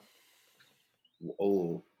Soto.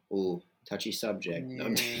 Oh, touchy subject. No,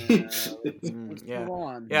 I'm Let's Yeah. move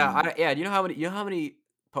on. Yeah, Do you know how many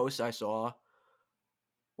posts I saw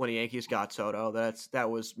when the Yankees got Soto? That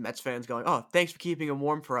was Mets fans going, "Oh, thanks for keeping him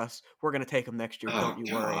warm for us. We're gonna take him next year. Don't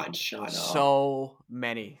you worry." Shut up. So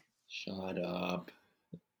many. Shut up.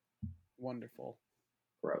 Wonderful.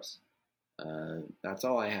 Gross. That's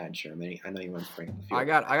all I had, Sherman. I know you want to bring up a few. I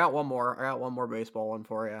got one more. I got one more baseball one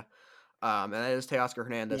for you. And that is Teoscar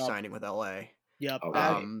Hernandez Yep. signing with LA. Yep.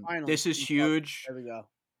 Okay. This is huge. There we go.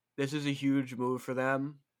 This is a huge move for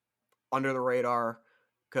them, under the radar,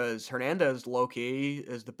 because Hernandez, low key,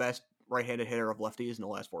 is the best right-handed hitter of lefties in the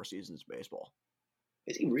last 4 seasons of baseball.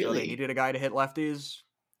 Is he So really? they needed a guy to hit lefties.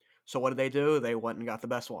 So what did they do? They went and got the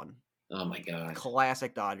best one. Oh my god.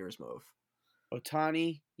 Classic Dodgers move.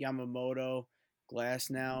 Ohtani, Yamamoto,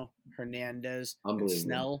 Glasnow, Hernandez, and Unbelievable.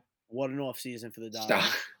 Snell. What an offseason for the Dodgers.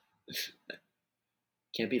 Stop.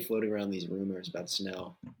 Can't be floating around these rumors about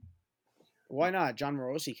Snell. Why not? John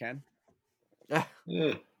Morosi can. Ugh.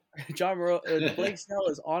 Blake Snell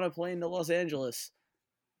is on a plane to Los Angeles.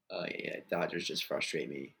 Yeah, Dodgers just frustrate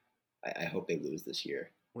me. I hope they lose this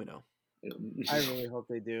year. We know. I really hope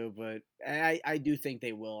they do, but I do think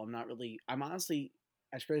they will. I'm honestly,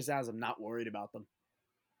 as crazy as I'm not worried about them.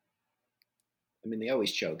 I mean, they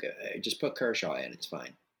always choke. Just put Kershaw in. It's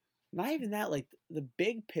fine. Not even that. Like, the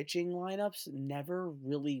big pitching lineups never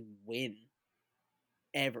really win.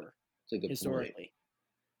 Ever. It's a good historically.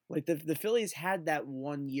 Like, the Phillies had that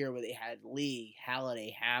one year where they had Lee,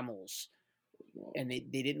 Halladay, Hamels, and they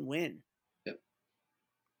didn't win. Yep.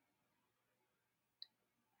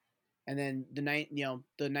 And then the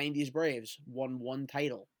 90s Braves won one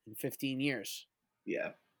title in 15 years.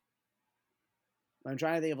 Yeah. I'm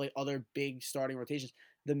trying to think of like other big starting rotations.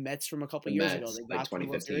 The Mets from a couple The years Mets, ago, they like got to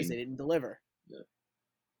the World Series, 2015. they didn't deliver.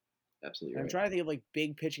 Absolutely I'm right. trying to think of like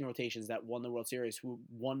big pitching rotations that won the World Series who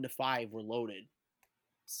 1 to 5 were loaded.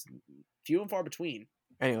 It's few and far between.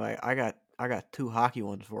 Anyway, I got 2 hockey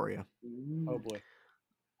ones for you. Oh boy.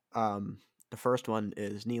 The first one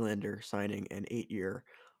is Nylander signing an 8-year,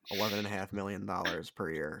 $11.5 million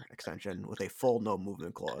per year extension with a full no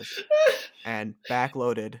movement clause and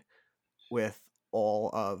backloaded with all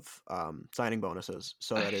of signing bonuses,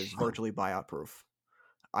 so that is virtually buyout proof.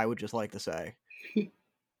 I would just like to say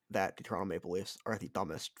that the Toronto Maple Leafs are the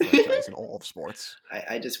dumbest franchise in all of sports.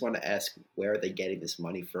 I just want to ask, where are they getting this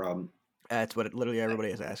money from? That's what literally everybody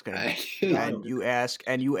is asking. I- And you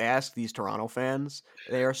ask these Toronto fans,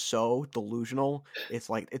 they are so delusional. It's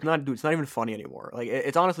like it's not even funny anymore. Like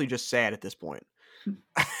it's honestly just sad at this point.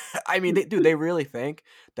 I mean, they really think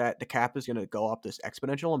that the cap is going to go up this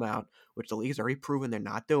exponential amount, which the league's already proven they're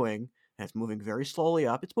not doing, and it's moving very slowly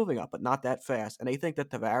up. It's moving up, but not that fast. And they think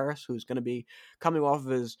that Tavares, who's going to be coming off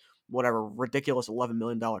of his whatever ridiculous $11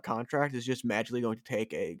 million contract, is just magically going to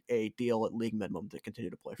take a deal at league minimum to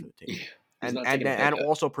continue to play for the team. He's not and taking a pay cut.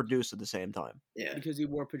 also produce at the same time. Yeah. Because he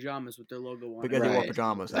wore pajamas with their logo on. Because he wore Right.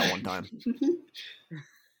 pajamas that one time.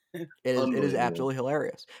 It is Unbelievable. absolutely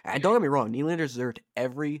hilarious. And don't get me wrong, Nylander deserved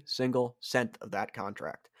every single cent of that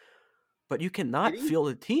contract. But you cannot Did he? fill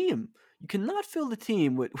the team. You cannot fill the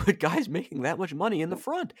team with guys making that much money in the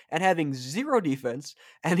front and having zero defense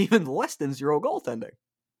and even less than zero goaltending.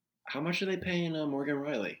 How much are they paying Morgan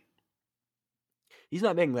Riley? He's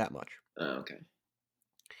not making that much. Oh, okay.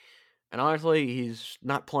 And honestly, he's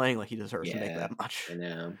not playing like he deserves to make Yeah, that much. I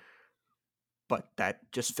know. But that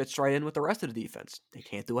just fits right in with the rest of the defense. They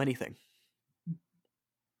can't do anything.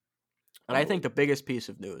 And I think the biggest piece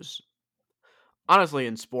of news, honestly,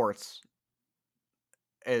 in sports,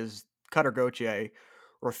 is Cutter Gauthier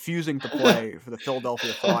refusing to play for the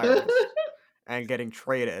Philadelphia Flyers and getting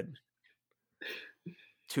traded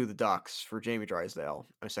to the Ducks for Jamie Drysdale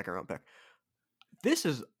and a second-round pick. This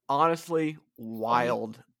is honestly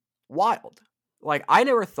wild. Wild. Like, I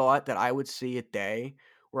never thought that I would see a day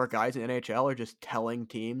where guys in NHL are just telling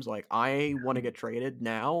teams, like, I want to get traded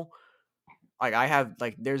now.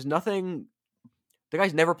 Like, there's nothing. The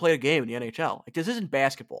guy's never played a game in the NHL. Like, this isn't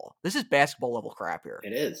basketball. This is basketball level crap here.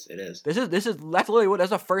 It is. That's literally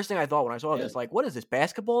that's the first thing I thought when I saw this. Like, what is this,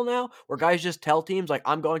 basketball now? Where guys just tell teams, like,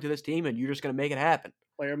 I'm going to this team and you're just going to make it happen.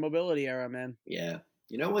 Player mobility era, man. Yeah.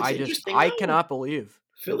 You know what's interesting? I cannot believe.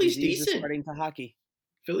 Philly's decent. Spreading to hockey.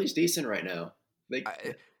 Philly's decent right now.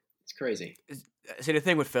 It's crazy. See, the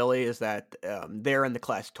thing with Philly is that they're in the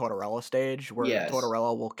class Tortorella stage, where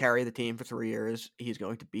Tortorella will carry the team for 3 years. He's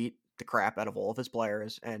going to beat the crap out of all of his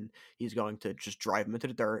players, and he's going to just drive them into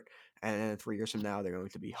the dirt. And then 3 years from now, they're going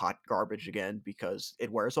to be hot garbage again because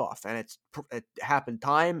it wears off. And it happened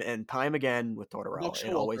time and time again with Tortorella.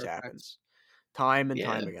 It always happens. Time and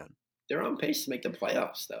time again. They're on pace to make the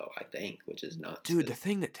playoffs, though, I think, which is nuts. Dude, the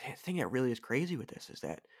thing that really is crazy with this is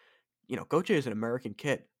that, Gauthier is an American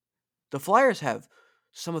kid. The Flyers have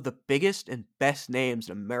some of the biggest and best names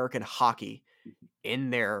in American hockey in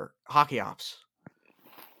their hockey ops.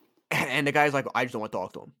 And the guy's like, I just don't want to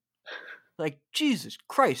talk to him. Like, Jesus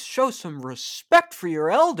Christ, show some respect for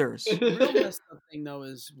your elders. The real messed up thing, though,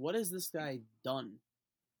 is what has this guy done?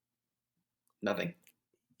 Nothing.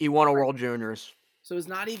 He won a World Juniors. So it's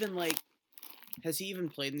not even like, has he even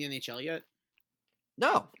played in the NHL yet?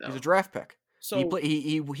 No. He's a draft pick. So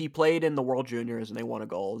he played in the World Juniors and they won a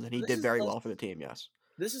gold, and he did very well for the team. Yes.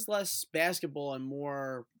 This is less basketball and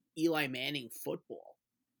more Eli Manning football.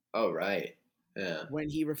 Oh right. Yeah. When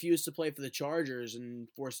he refused to play for the Chargers and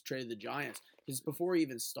forced to trade the Giants, because before he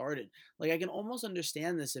even started, like I can almost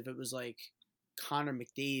understand this if it was like Connor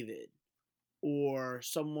McDavid or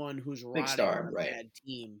someone who's riding on a bad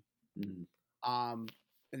team. Mm-hmm.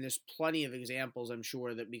 And there's plenty of examples I'm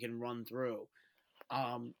sure that we can run through.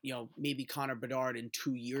 Maybe Connor Bedard in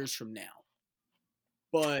 2 years from now,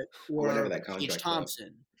 or Tage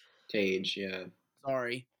Thompson. Tage, yeah.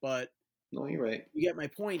 Sorry, but no, you're right. You get my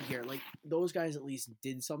point here. Like those guys at least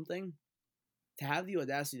did something. To have the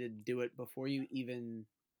audacity to do it before you even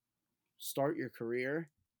start your career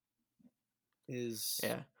is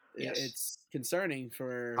it's concerning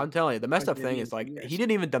for. I'm telling you, the messed up thing is like he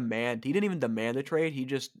didn't even demand the trade. He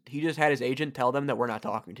just had his agent tell them that we're not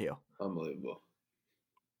talking to you. Unbelievable.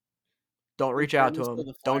 Don't reach out to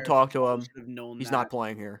him. Don't talk to him. He's not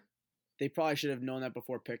playing here. They probably should have known that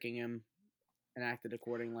before picking him and acted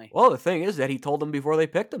accordingly. Well, the thing is that he told them before they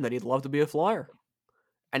picked him that he'd love to be a Flyer.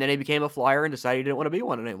 And then he became a Flyer and decided he didn't want to be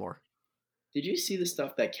one anymore. Did you see the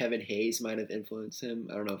stuff that Kevin Hayes might have influenced him?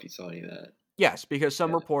 I don't know if you saw any of that. Yes, because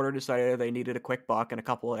some reporter decided they needed a quick buck and a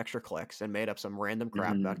couple of extra clicks and made up some random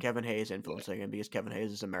crap about Kevin Hayes influencing him because Kevin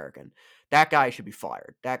Hayes is American. That guy should be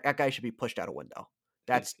fired. That guy should be pushed out a window.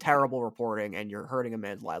 That's terrible reporting, and you're hurting a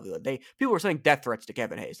man's livelihood. People were saying death threats to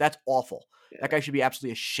Kevin Hayes. That's awful. Yeah. That guy should be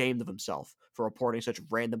absolutely ashamed of himself for reporting such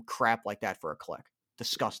random crap like that for a click.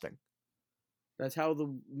 Disgusting. That's how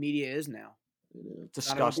the media is now. Disgusting. It's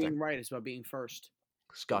not about being right. It's about being first.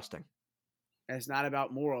 Disgusting. And it's not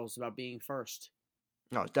about morals. It's about being first.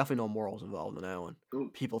 No, there's definitely no morals involved in that one.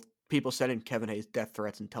 Ooh. People sending Kevin Hayes death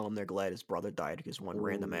threats and tell him they're glad his brother died because one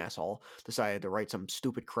random asshole decided to write some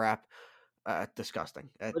stupid crap. Disgusting.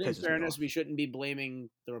 But in fairness, we shouldn't be blaming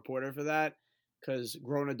the reporter for that because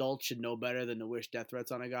grown adults should know better than to wish death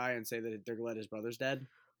threats on a guy and say that they're glad his brother's dead.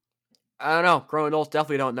 I don't know. Grown adults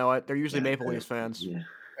definitely don't know it. They're usually Maple Leafs fans. Yeah.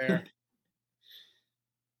 Fair.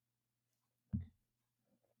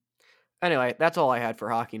 Anyway, that's all I had for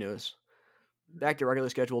hockey news. Back to regularly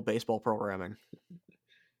scheduled baseball programming. I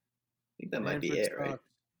think that might be it, right?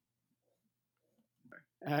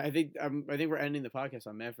 I think we're ending the podcast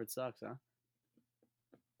on Manfred sucks, huh?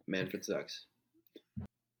 Manfred sucks.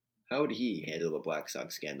 How would he handle the Black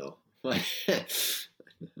Sox scandal?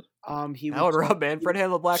 How would Rob Manfred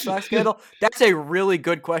handle the Black Sox scandal? That's a really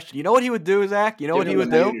good question. You know what he would do, Zach? You know what he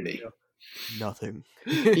would do? Nothing.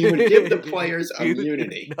 He would give the players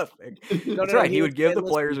immunity. Nothing. That's right. He would give the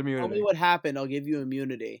players immunity. Tell me what happened. I'll give you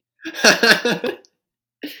immunity.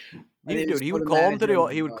 Dude, he would call him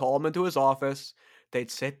he would call him into his office.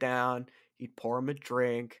 They'd sit down. He'd pour him a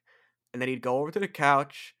drink, and then he'd go over to the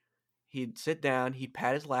couch. He'd sit down. He'd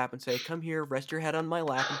pat his lap and say, "Come here, rest your head on my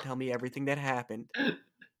lap, and tell me everything that happened."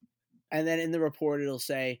 And then in the report, it'll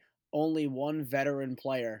say only one veteran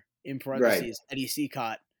player, in parentheses, Eddie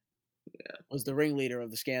Seacott, was the ringleader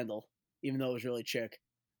of the scandal, even though it was really Chick.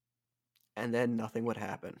 And then nothing would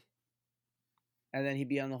happen. And then he'd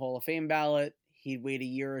be on the Hall of Fame ballot. He'd wait a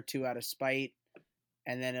year or two out of spite,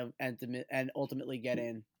 and then ultimately get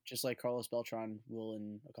in, just like Carlos Beltran will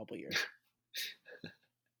in a couple years.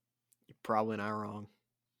 You're probably not wrong.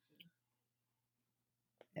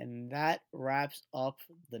 And that wraps up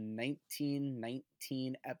the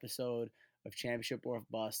 1919 episode of Championship or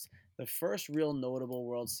Bust. The first real notable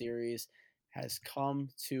World Series has come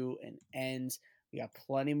to an end. We got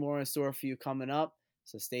plenty more in store for you coming up,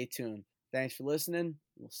 so stay tuned. Thanks for listening.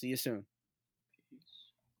 We'll see you soon.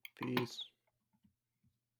 Peace.